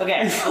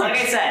 Okay, like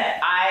I said,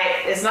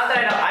 it's not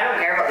that I don't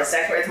care about the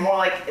sex, but it's more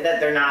like that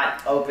they're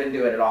not open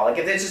to it at all. Like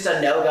if it's just a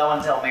no-go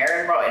until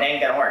marriage, bro, it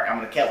ain't gonna work. I'm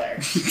gonna kill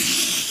her.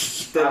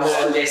 So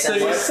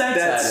you're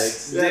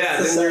sex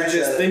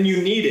addicts. Then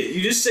you need it. You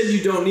just said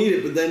you don't need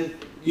it, but then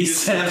you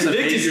just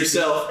contradicted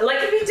yourself. Like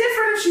it'd be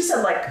different if she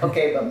said like,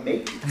 okay, but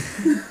maybe.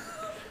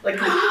 Like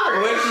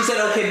Or what if she said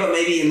okay, but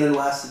maybe, and then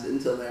lasted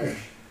until marriage?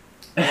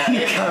 The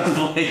head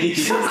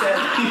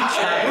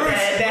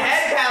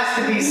has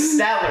to be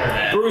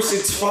stellar. Bruce,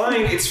 it's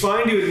fine. It's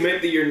fine to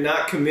admit that you're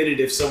not committed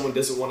if someone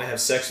doesn't want to have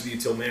sex with you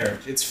till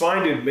marriage. It's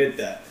fine to admit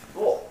that.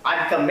 Well,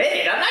 I'm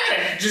committed. I'm not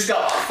gonna just go,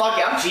 oh, fuck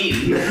it, I'm cheap.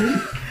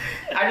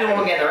 I just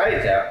won't get ready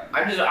to.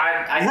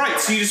 I Right,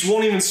 so you just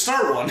won't even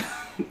start one.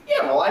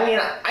 Yeah, well, I mean,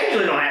 I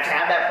usually don't have to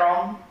have that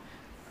problem.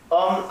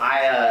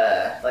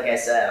 Like I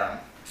said,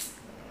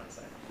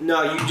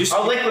 No, you just.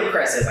 oh, liquid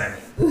Chris's, I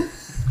mean.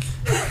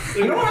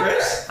 You know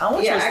Chris? How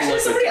much Yeah, was the actually,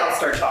 liquid? somebody else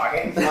start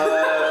talking.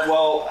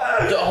 Well,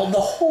 The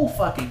whole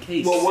fucking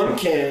case. well, one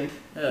can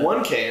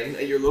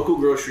at your local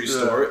grocery Yeah.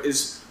 store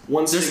is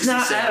There's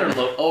not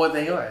 $167. Oh,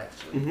 they are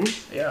actually.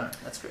 Mm-hmm. Yeah,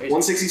 that's crazy.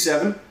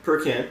 $167 per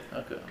can,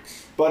 Okay.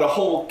 but a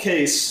whole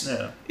case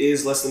Yeah.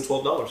 is less than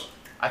 $12.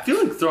 I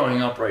feel like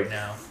throwing up right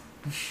now.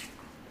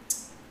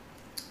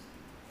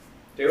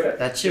 Do it.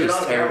 That Do shit it was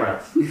on terrible.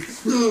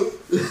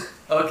 camera.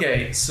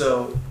 Okay,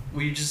 so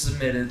we just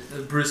admitted,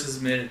 Bruce has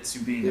admitted to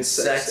being a A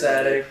sex sex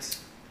addict,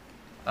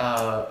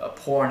 a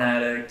porn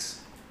addict.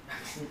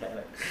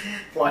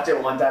 Watch it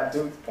one time,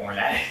 dude. Porn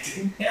addict.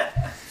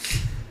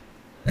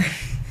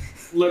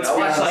 Let's be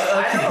honest.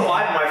 I don't know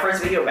why my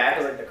first video back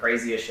was like the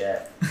craziest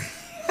shit.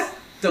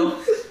 Don't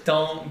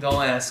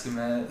ask him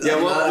that.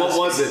 Yeah, what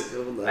was it?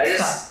 I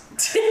just.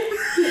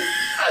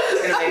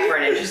 It's gonna make for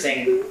an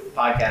interesting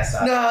podcast.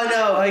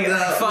 Topic. No,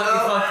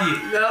 fuck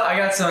you. No. I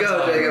got something. Go,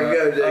 to talk Jacob, about.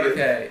 go, Jacob.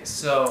 Okay,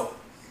 so,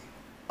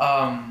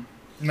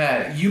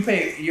 Matt, your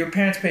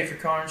parents pay for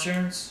car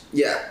insurance?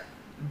 Yeah.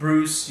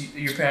 Bruce,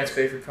 your parents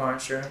pay for car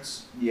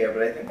insurance? Yeah,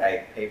 but I think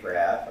I pay for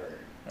half or.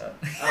 Uh.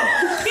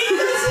 I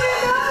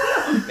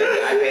don't know.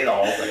 Maybe I pay the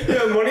whole thing.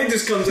 Yeah, money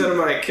just comes out of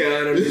my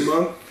account every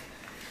month.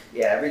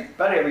 Yeah,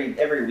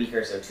 every week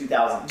or so,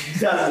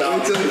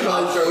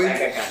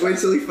 $2,000. Wait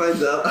till he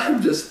finds out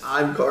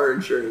I'm car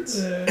insurance.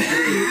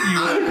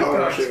 I'm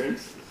car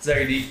insurance.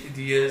 Zach, do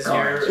you as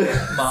Car your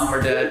insurance. mom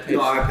or dad pay?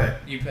 No, I pay.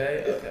 You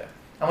pay? Okay.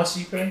 How much do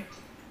you pay?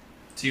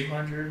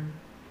 $200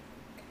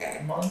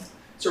 a month?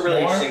 It's a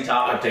really More? interesting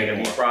topic. taking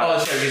You more.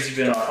 brought- Oh, sure, because you've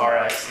been in car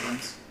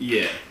accidents.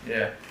 Yeah.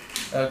 Yeah.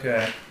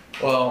 Okay.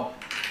 Well,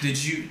 did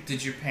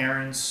your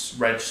parents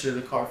register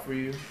the car for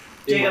you?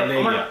 Jacob, In I'm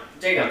Romania.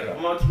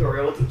 gonna keep it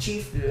real with you,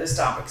 Chief. This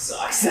topic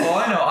sucks. Oh,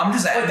 I know. I'm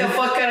just What the asking.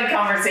 fuck kind of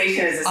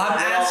conversation is this? I'm in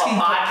the middle of asking a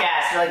for-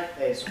 podcast. You're like,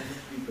 hey, so what do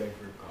you pay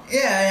for a car?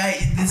 Yeah,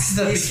 this is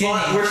the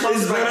beginning. We're supposed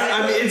It's to better, I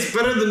mean, it's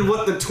better than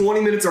what the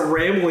 20 minutes of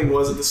rambling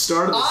was at the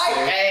start of this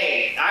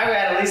thing. I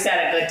at least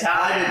had a good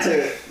time. I did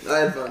too. I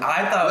had fun.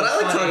 I thought it But was I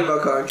like funny, talking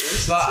about car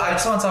insurance. But I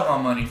just want to talk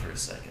about money for a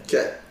second.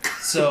 Okay.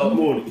 So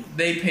Money.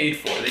 they paid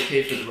for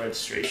the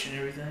registration and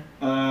everything.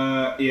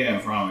 Yeah,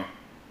 probably.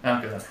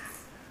 Okay.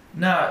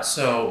 No,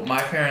 so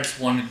my parents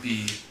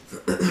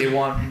they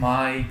want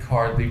my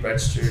car to be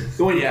registered.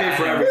 The one you Yeah, pay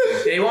for I know.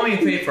 everything. They want me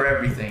to pay for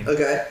everything.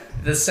 Okay.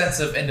 The sense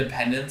of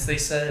independence, they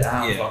said,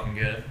 I don't Yeah. fucking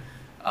get it.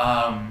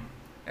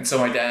 And so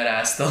my dad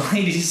asked the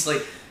lady, he's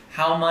like,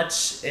 how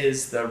much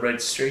is the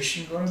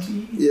registration going to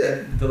be? Yeah.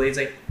 And the lady's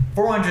like,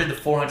 $400 to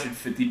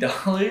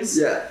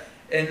 $450. Yeah.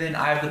 And then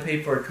I have to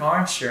pay for car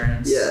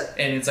insurance.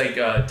 Yeah. And it's like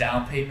a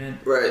down payment.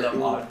 Right.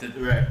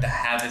 Right. The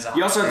have is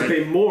You also have to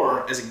pay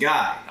more as a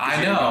guy.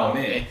 I you're know.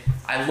 going in.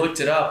 I looked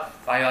it up.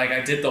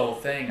 I did the whole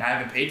thing. I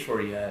haven't paid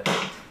for it yet.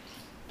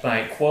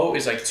 My quote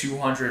is like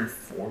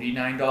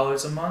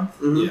 $249 a month,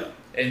 Mhm.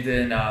 Yeah. and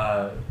then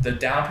the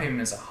down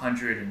payment is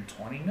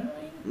 $129.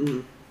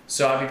 Mhm.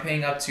 So I'll be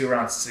paying up to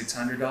around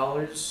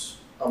 $600.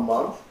 A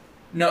month?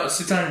 No,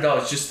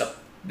 $600 just to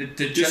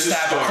Just to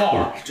have a start.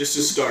 car, Just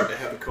to start to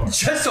have a car.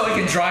 just so I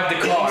can drive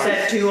the You car.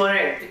 said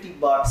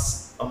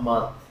 $250 a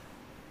month.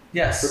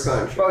 Yes. For car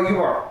insurance.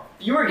 Bro,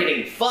 you were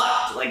getting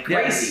fucked like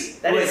crazy. Yes.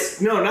 That Wait, is.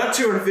 no, not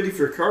 250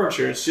 for car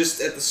insurance, just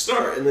at the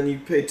start, and then you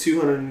pay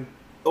 200.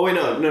 Oh wait,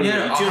 no,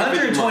 Yeah, 250 a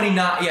month.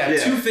 $129. Yeah,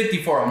 Yeah.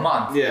 $250 for a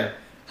month. Yeah.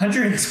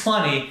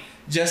 $120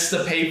 just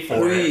to pay for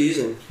Who are you it.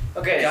 using?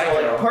 Okay, Yeah, so I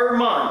like know.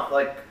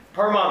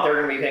 per month they're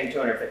gonna be paying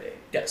 $250.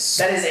 Yes.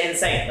 That is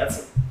insane.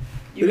 That's.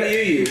 Who do you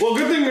use? Well,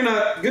 good thing you're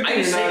not. Good I thing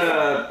use you're State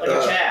not. Farm,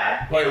 like a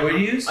Chad. Wait, what do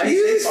you use? I You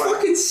use State Farm.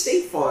 fucking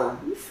State Farm.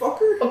 You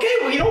fucker. Okay,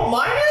 well you know what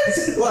mine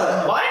is?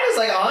 What? Mine is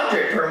like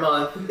 $100 per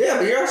month. Yeah,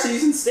 but you're also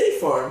using State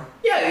Farm.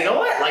 Yeah, you know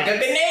what? Like a good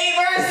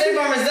neighbor, State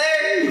Farm is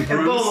there, and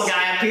boom, a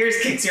guy appears,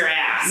 kicks your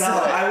ass.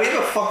 No, we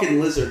have a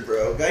fucking lizard,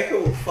 bro.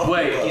 Geico will fuck you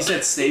Wait, up. you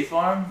said State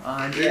Farm?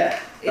 100? Yeah.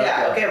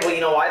 Okay. Well,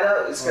 you know why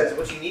though? It's because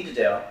what you need to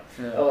do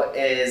Yeah.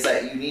 is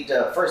that you need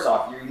to first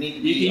off you need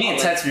to be. You need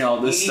to text me all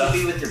You this need stuff. to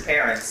be with your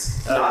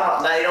parents. Okay.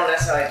 Now they don't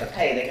necessarily have to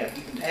pay. You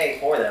can pay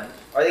for them,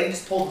 or they can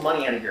just pull the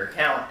money out of your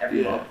account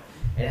every Yeah. month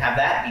and have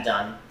that be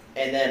done.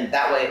 And then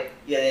that way,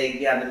 they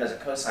have them as a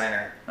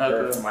cosigner,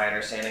 Okay. from my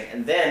understanding.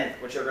 And then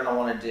what you're going to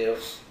want to do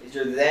is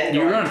you're then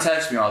You're gonna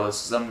text me all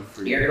this because I'm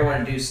free. You're going to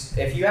want to do,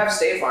 if you have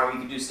State Farm, you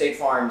can do State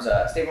Farm's,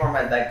 State Farm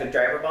has that good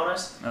driver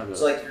bonus. Okay.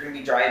 So like you're going to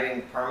be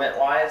driving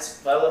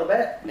permit-wise for a little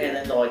bit, and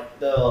then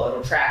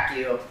it'll track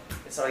you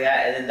and stuff like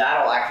that, and then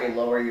that'll actually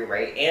lower your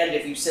rate. And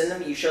if you send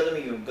them, you show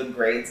them you have good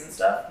grades and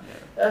stuff.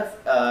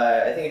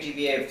 I think a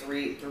GPA of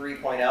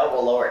 3.0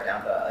 will lower it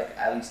down to like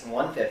at least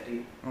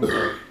 150.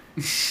 Okay.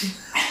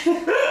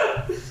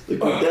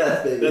 Liquid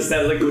death, baby. That's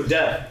that liquid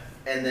death.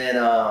 And then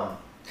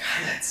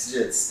that's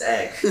just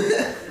stank. And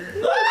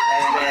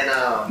then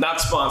Not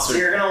so sponsored.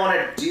 you're gonna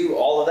want to do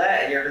all of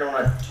that, and you're gonna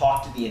want to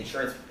talk to the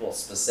insurance people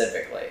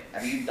specifically.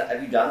 Have you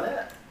done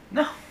that?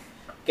 No.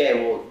 Okay,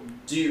 well,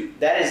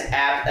 that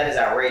is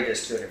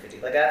outrageous.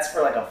 250. Like that's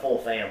for like a full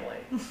family.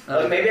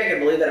 Like maybe I could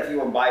believe that if you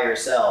were by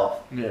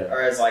yourself, Yeah.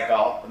 or as like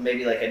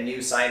maybe like a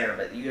new signer,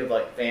 but you have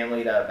like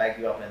family to back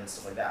you up and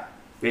stuff like that.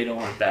 They don't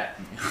want to back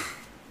me.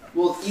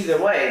 Well,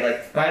 either way,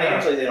 like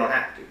financially, they don't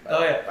have to.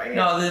 Oh yeah.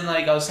 No, then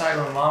like I was talking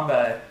to my mom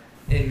about it,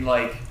 and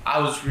like I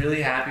was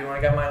really happy when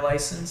I got my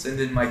license, and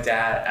then my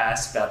dad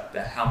asked about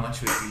how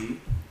much it would be,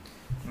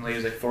 and like it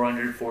was like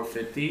 400,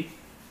 450,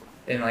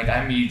 and like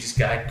I immediately just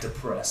got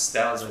depressed.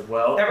 I was like,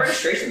 well. That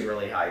registration's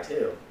really high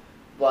too,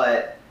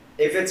 but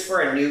if it's for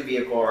a new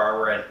vehicle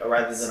or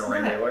rather than a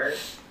renewal,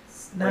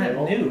 It's not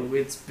new.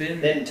 It's been.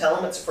 then tell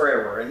them it's for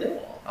a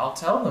renewal. I'll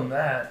tell them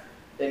that.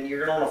 Then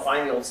you're gonna want to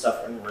find the old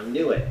stuff and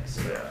renew it.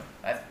 Yeah.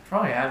 I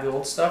probably have the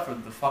old stuff or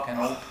the fucking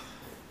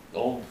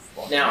old.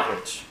 Now,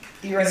 garbage.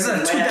 You This is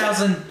a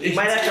 2000.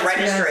 might have to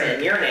register it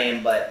in your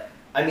name, but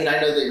I mean, I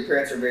know that your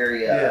parents are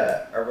very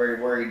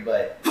worried,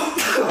 but you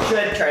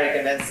should try to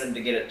convince them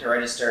to get it to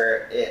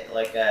register it.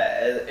 Like,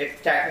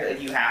 if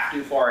technically you have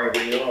to for a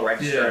renewal or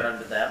register it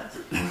under them,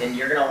 then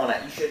you're gonna want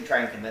to. You should try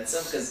and convince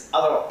them because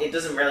otherwise it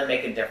doesn't really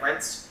make a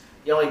difference.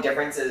 The only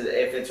difference is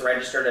if it's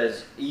registered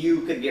as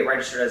you could get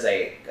registered as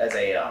a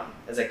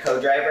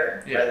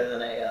co-driver rather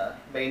than a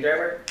main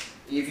driver.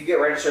 If you get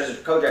registered as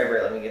a co-driver,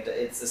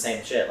 it's the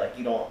same shit. Like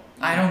you don't.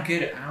 I don't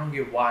get it. I don't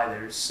get why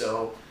they're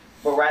so.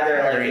 But rather,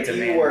 like Very if you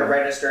demanding. were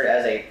registered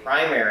as a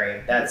primary,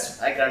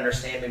 I can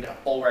understand maybe a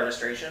full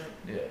registration.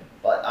 Yeah.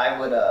 But I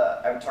would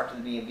talk to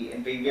the DMV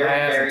and be I very,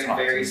 haven't very, talked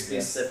to very them,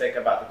 yeah. specific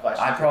about the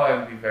question. I probably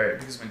would be very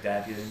because my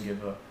dad didn't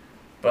give a.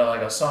 But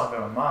like I was talking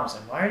about my mom, I was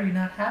like, "Why are you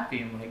not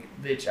happy?" I'm like,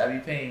 "Bitch, I be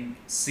paying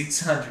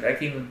 $600. I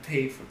can't even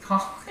pay for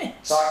college."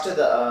 Talk to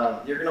the.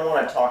 You're gonna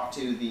want to talk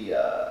to the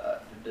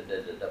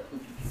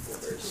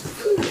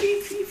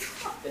poopy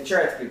people.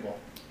 Insurance people.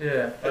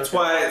 Yeah. That's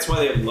why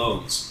they have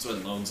loans. That's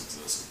why loans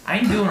exist. I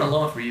ain't doing a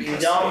loan for you. You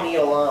don't need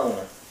a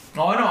loan.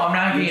 Oh no, I'm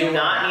not You getting. do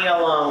not need a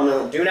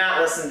loan. Do not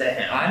listen to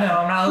him. I know,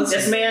 I'm not listening.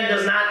 This man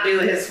does not do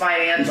his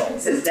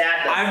financials. His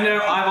dad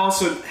does. I've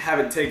also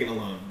haven't taken a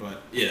loan,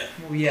 but yeah.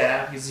 Well,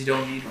 yeah, because you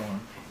don't need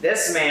one.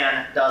 This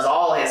man does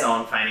all his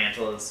own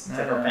financials to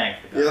her bank.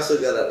 You also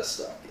got out of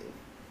stocking.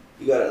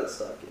 You got out of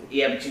stocking.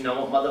 Yeah, but you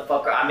know what,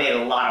 motherfucker? I made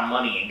a lot of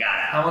money and got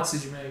out. How much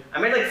did you make?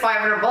 I made like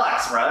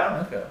 $500,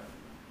 bro. Okay.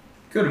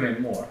 Could have made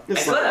more.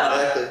 That's I not,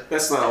 Exactly.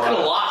 that's not a I could have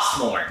lot. lost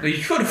more. But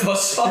you could have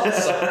also. I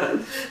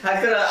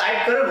could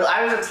have.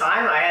 I was a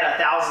time I had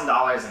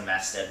 $1,000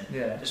 invested.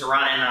 Yeah. Just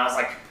running, and I was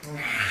like,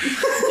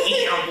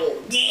 gamble.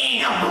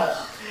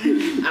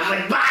 I'm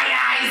like, buy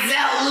high,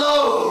 sell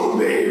low,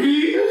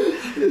 baby.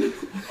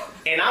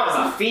 And I was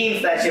a fiend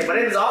for that shit, but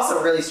it was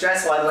also really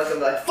stressful. I'd look and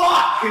be like,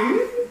 fuck.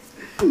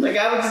 Like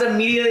I would just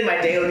immediately, my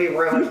day would be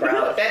ruined,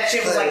 bro. If that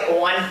shit was like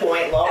 1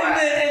 point lower.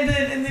 And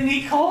then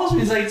he calls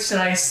me. He's like, "Should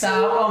I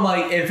stop?" I'm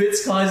like, "If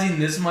it's causing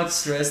this much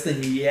stress,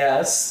 then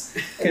yes,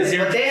 because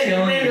you're But then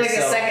killing like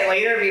yourself." a second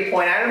later, it'd be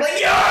point out. I'm like,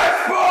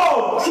 yes,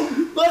 bro,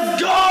 let's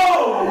go.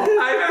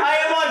 I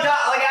am on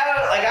top.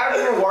 Like I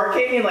remember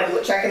working and like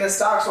checking the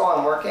stocks while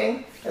I'm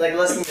working and like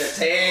listening to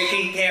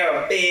Taking Care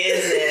of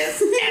Business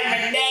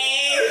every day.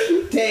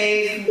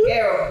 Taking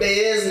Care of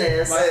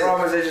Business. My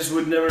problem is I just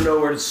would never know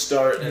where to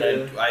start,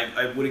 and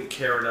I wouldn't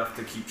care enough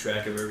to keep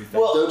track of everything.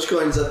 Well,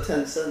 Dogecoin's up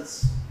 10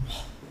 cents.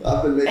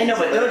 I've been making I know,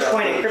 but some money off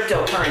Dogecoin and it.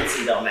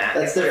 cryptocurrency, though, Matt.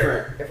 That's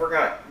different. If we're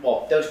going,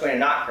 well, Dogecoin and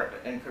not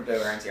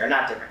cryptocurrency are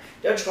not different.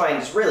 Dogecoin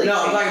is really.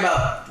 No, I'm talking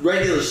about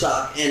regular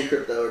stock and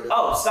crypto. Or different.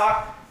 Oh,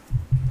 stock.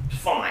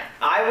 Fine.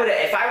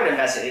 If I would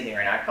invest in anything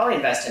right now, I'd probably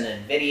invest in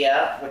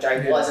Nvidia, which I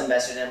was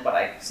invested in, but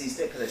I ceased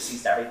it because I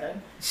ceased everything.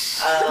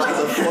 That's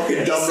a fucking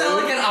You dumb sound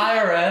move. like an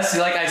IRS.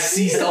 You're like, I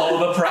seized all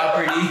the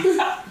property.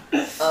 I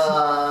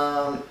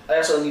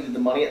also needed the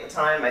money at the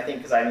time, I think,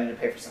 because I needed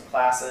to pay for some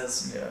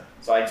classes, Yeah.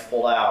 so I just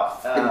pulled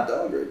out. Fucking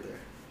dog right there.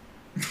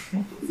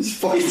 He's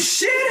fucking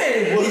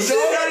Shitting. Well, he's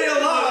already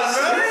alive,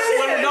 right?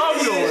 What a dog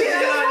doing?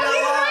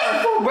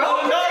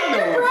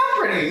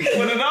 Property.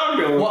 What a dog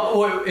doing?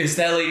 What is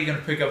that lady gonna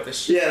pick up the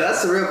shit? Yeah,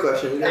 that's the real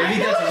question. If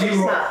he does,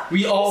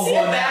 we all See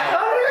run it back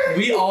out. on her?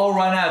 We all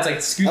run out. It's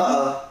like scoop.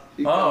 Oh.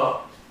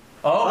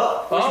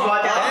 Oh. We should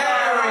walk out.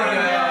 There we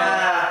go.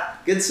 Yeah.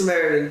 Good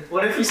Samaritan.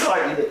 What if you saw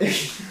it?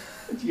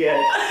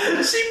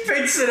 Yeah. She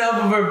picks it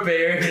up with her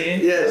bare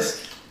hand.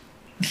 Yes.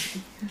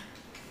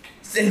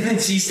 And then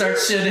she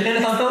starts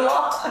shitting on the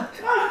lawn.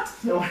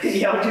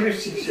 Yeah, what do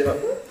she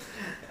show?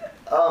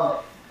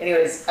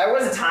 Anyways, there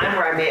was a time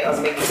where I was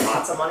making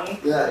lots of money.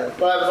 Yeah.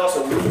 But I was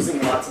also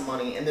losing lots of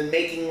money, and then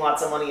making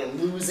lots of money and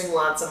losing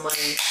lots of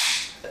money.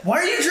 Why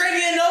are you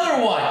drinking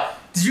another one?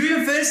 Did you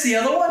even finish the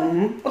other one?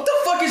 Mm-hmm. What the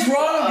fuck is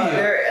wrong with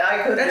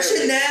you? That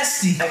shit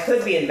nasty. I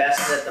could be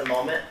invested at the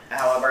moment.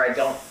 However, I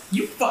don't.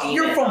 You're from need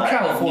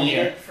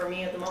California. it for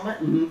me at the moment.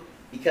 Mm-hmm.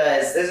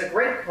 Because there's a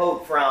great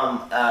quote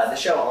from the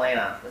show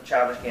Atlanta, with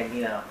Childish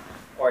Gambino,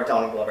 or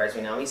Donald Glover as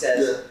we know him. He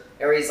says,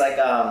 or he's like,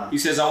 He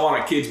says, I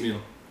want a kid's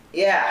meal.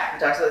 yeah, he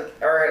talks like,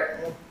 or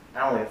I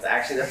don't think it's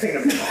actually the thing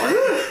of the one.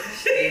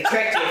 He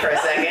tricked me for a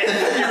second.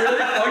 You really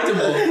fucked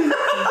him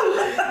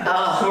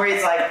up. Where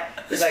he's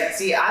like,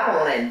 see, I don't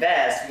want to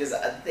invest because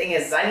the thing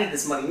is, I need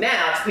this money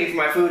now to pay for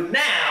my food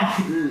now.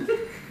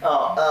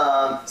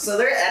 So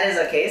that is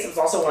a case. It was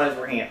also when I was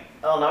working at.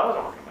 Oh no, I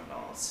wasn't working at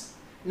McDonald's.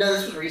 No,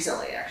 this was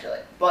recently actually.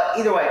 But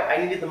either way,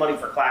 I needed the money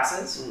for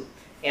classes,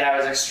 and I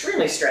was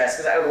extremely stressed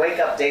because I would wake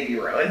up, day be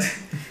ruined.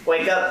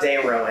 Wake up, day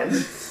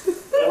ruined.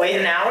 Wait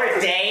an hour,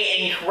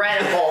 day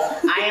incredible.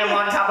 I am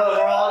on top of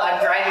the world. I'm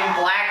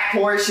driving black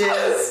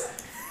Porsches.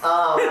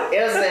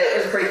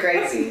 It was pretty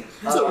crazy.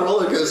 It's a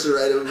roller coaster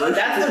ride.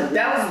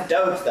 That was a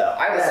Doge though.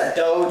 I was a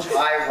Doge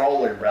high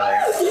roller, brother.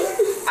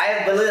 I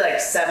had literally like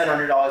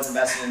 $700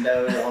 invested in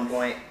Doge at one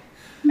point.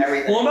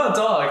 Everything. What about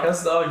Dog?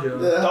 How's Dog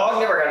doing? Dog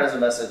never got as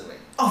invested as me.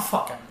 Oh,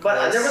 fuck.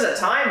 But there was a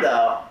time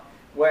though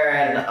where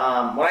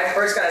when I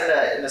first got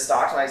into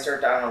stocks, when I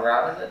started downloading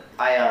Robinhood,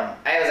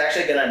 I was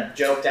actually gonna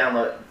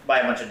buy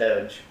a bunch of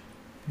Doge.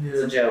 Yeah.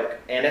 It's a joke.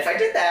 And if I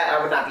did that,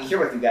 I would not be here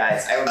with you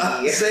guys. I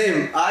would be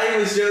Same. I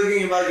was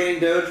joking about getting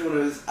Doge when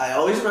it was. I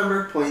always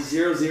remember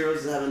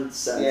 0.007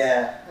 cents.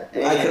 Yeah.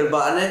 I could have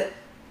bought it,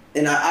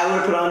 and I would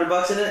have put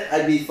 $100 in it.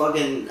 I'd be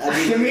fucking. I'd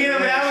be whipping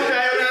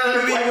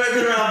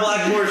around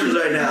black Porsches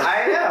right now.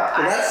 I know.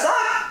 But that's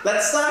stock.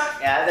 That's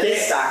stock. Yeah, that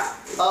is stock.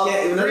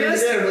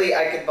 Realistically,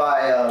 I could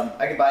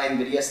buy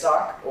Nvidia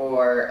stock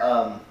or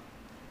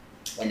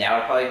and that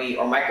would probably be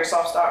or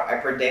Microsoft stock. I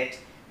predict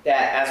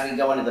that as we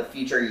go into the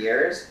future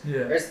years,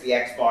 there's the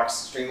Xbox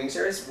streaming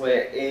service,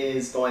 which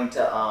is going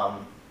to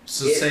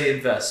say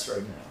invest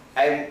right now.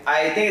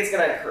 I think it's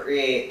gonna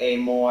create a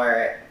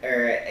more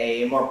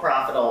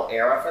profitable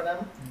era for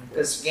them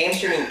because game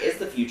streaming is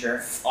the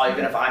future.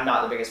 Even if I'm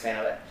not the biggest fan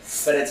of it,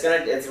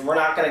 but we're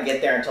not gonna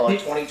get there until like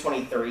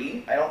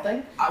 2023. I don't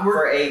think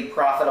for a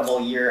profitable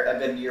year, a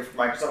good year for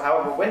Microsoft.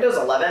 However, Windows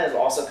 11 is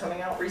also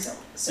coming out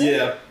recently. So,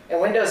 yeah. And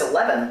Windows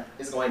 11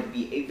 is going to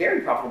be a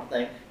very profitable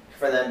thing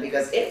for them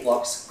because it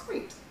looks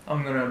great.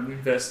 I'm gonna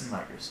invest in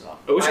Microsoft.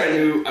 I wish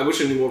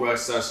I knew more about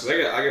stocks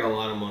because I got a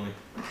lot of money.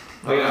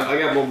 I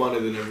got more money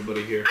than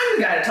everybody here. I'm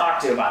the guy to talk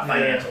to about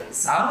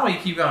financials. I don't know why you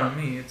keep on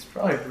me. It's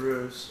probably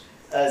Bruce.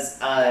 As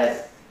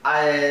not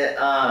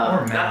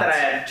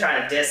that I'm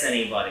trying to diss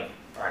anybody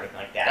or anything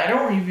like that. I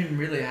don't even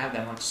really have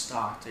that much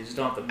stock. I just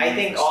don't have the money. I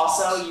think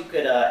also you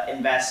could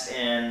invest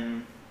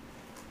in.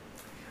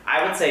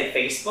 I would say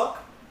Facebook.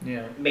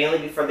 Yeah.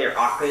 Mainly for their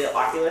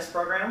Oculus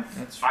program.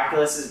 That's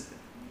Oculus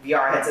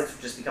VR headsets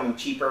are just becoming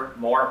cheaper,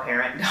 more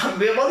apparent. Both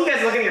of you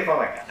guys look at your phone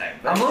like that.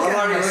 I'm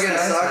already looking at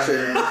stocks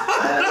right now.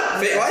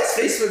 Why is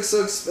Facebook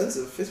so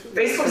expensive?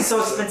 Facebook is so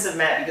expensive,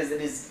 Matt, because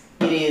it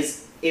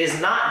is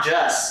not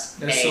just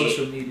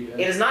social media.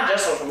 It is not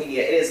just social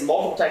media. It is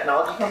multiple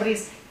technology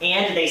companies,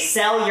 and they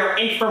sell your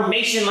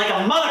information like a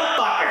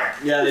motherfucker.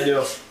 Yeah, they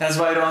do. That's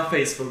why I don't have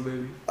Facebook,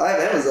 baby. I have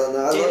Amazon now.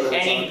 I love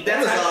Amazon.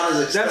 Amazon is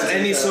expensive. That's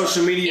any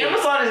social media.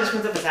 Amazon is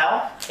expensive as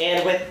hell,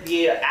 and with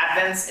the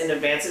advents and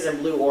advances in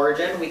Blue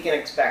Origin, we can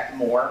expect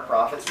more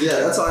profits. Yeah,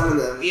 that's why I'm in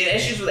them. The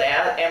issues with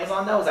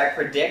Amazon, though, is I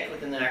predict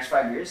within the next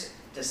 5 years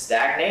to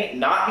stagnate,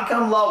 not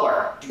become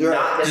lower.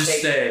 Not just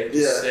stay.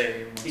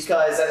 Stay.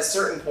 Because at a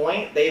certain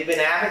point,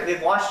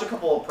 they've launched a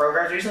couple of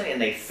programs recently,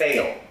 and they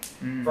failed.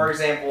 For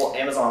example,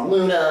 Amazon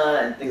Luna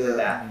and things like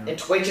that. And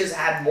Twitch has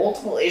had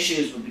multiple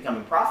issues with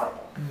becoming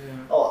profitable.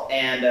 Oh,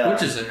 and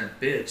Twitch is in a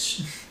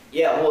bitch.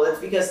 Yeah, well, it's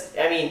because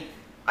putting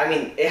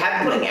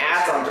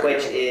ads on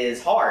Twitch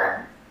is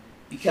hard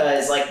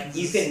because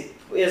you can,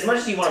 as much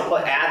as you want to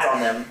put ads on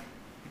them.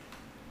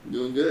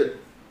 Doing good.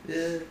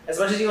 Yeah. As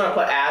much as you want to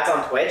put ads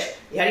on Twitch,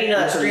 how do you know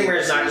that streamer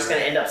is not just going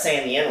to end up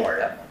saying the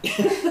N-word?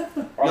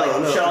 Or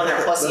showing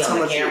their pussy on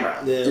the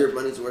camera? Your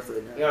money's worth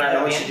right now. You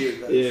know what I mean?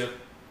 Yeah.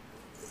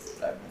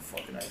 I have no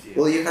fucking idea.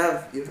 Well, you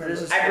have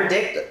I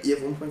predict. You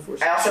have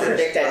 1.4. I also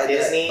predict that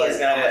Disney is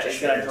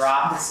gonna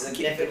drop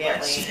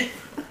significantly.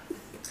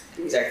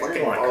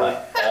 Exactly. Want to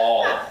cut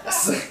all of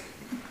this.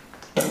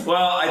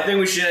 Well, I think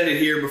we should end it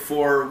here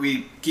before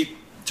we keep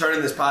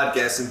turning this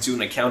podcast into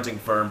an accounting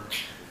firm.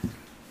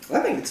 I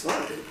think it's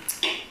fine.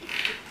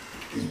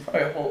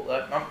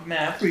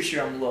 I'm pretty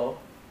sure I'm low.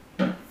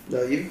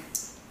 No, you.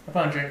 If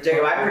I'm drinking.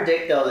 Jacob, I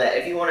predict though that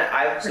if you want to,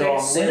 I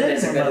predict soon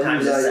is a good time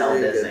to sell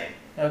Disney.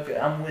 Okay,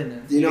 I'm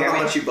winning. Do you know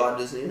how much you bought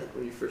Disney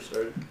when you first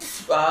started?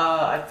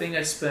 I think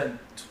I spent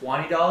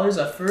 $20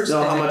 at first.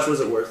 No, how much was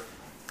it worth?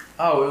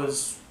 Oh, it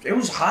was It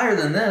was higher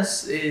than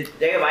this.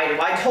 Jacob,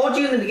 I told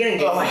you in the beginning,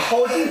 Jacob, I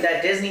told you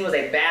that Disney was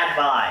a bad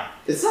buy.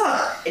 It's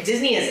not.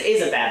 Disney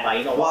is a bad buy.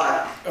 You know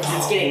why?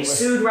 It's getting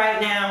sued right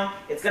now.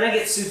 It's gonna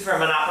get sued for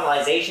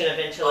monopolization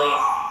eventually,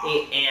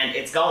 and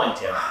it's going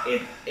to.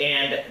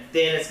 And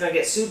then it's gonna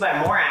get sued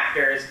by more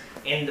actors.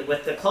 And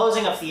with the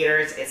closing of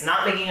theaters, it's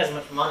not making as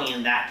much money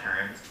in that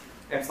terms.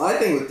 My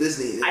thing with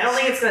Disney is... I don't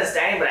think it's gonna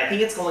stay, but I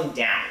think it's going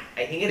down.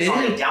 I think it's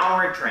on a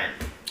downward trend.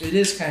 It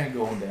is kind of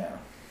going down.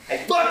 I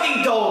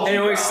fucking told you.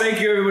 Anyways, thank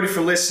you everybody for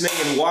listening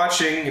and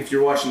watching. If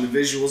you're watching the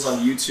visuals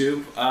on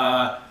YouTube,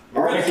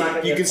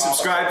 you can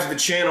subscribe to the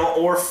channel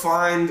or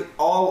find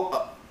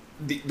all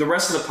the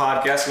rest of the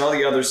podcast and all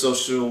the other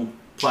social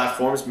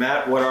platforms.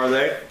 Matt, what are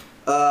they?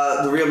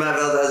 The Real Matt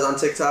Valdez on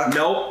TikTok.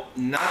 Nope,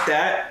 not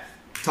that.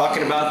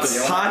 Talking about the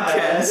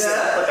podcast.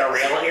 Put the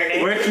real in your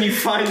name. Where can you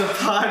find the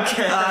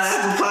podcast?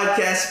 Apple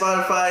Podcast,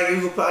 Spotify,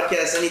 Google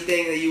Podcasts,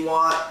 anything that you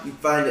want, you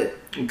find it.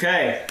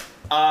 Okay.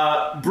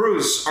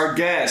 Bruce, our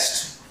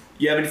guest,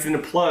 you have anything to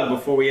plug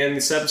before we end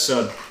this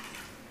episode?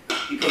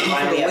 You can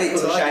find me at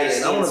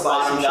Pushai I want to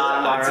buy some shit.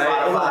 on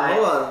Spotify.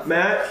 Hold on.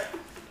 Matt,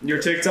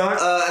 your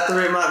TikTok? At the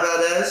Real Matt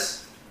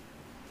Valdez.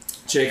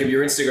 Jacob,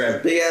 your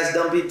Instagram. Big ass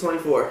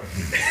dumpy24.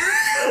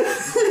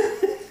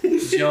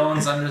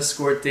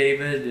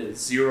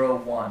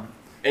 Jones_David01.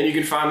 And you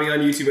can find me on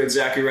YouTube at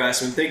Zachary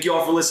Rassman. Thank you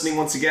all for listening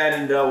once again,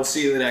 and we'll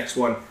see you in the next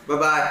one.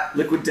 Bye-bye.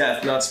 Liquid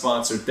Death, not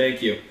sponsored.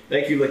 Thank you.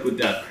 Thank you, Liquid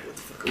Death. What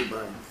the fuck are we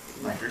buying?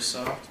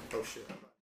 Microsoft. Oh, shit.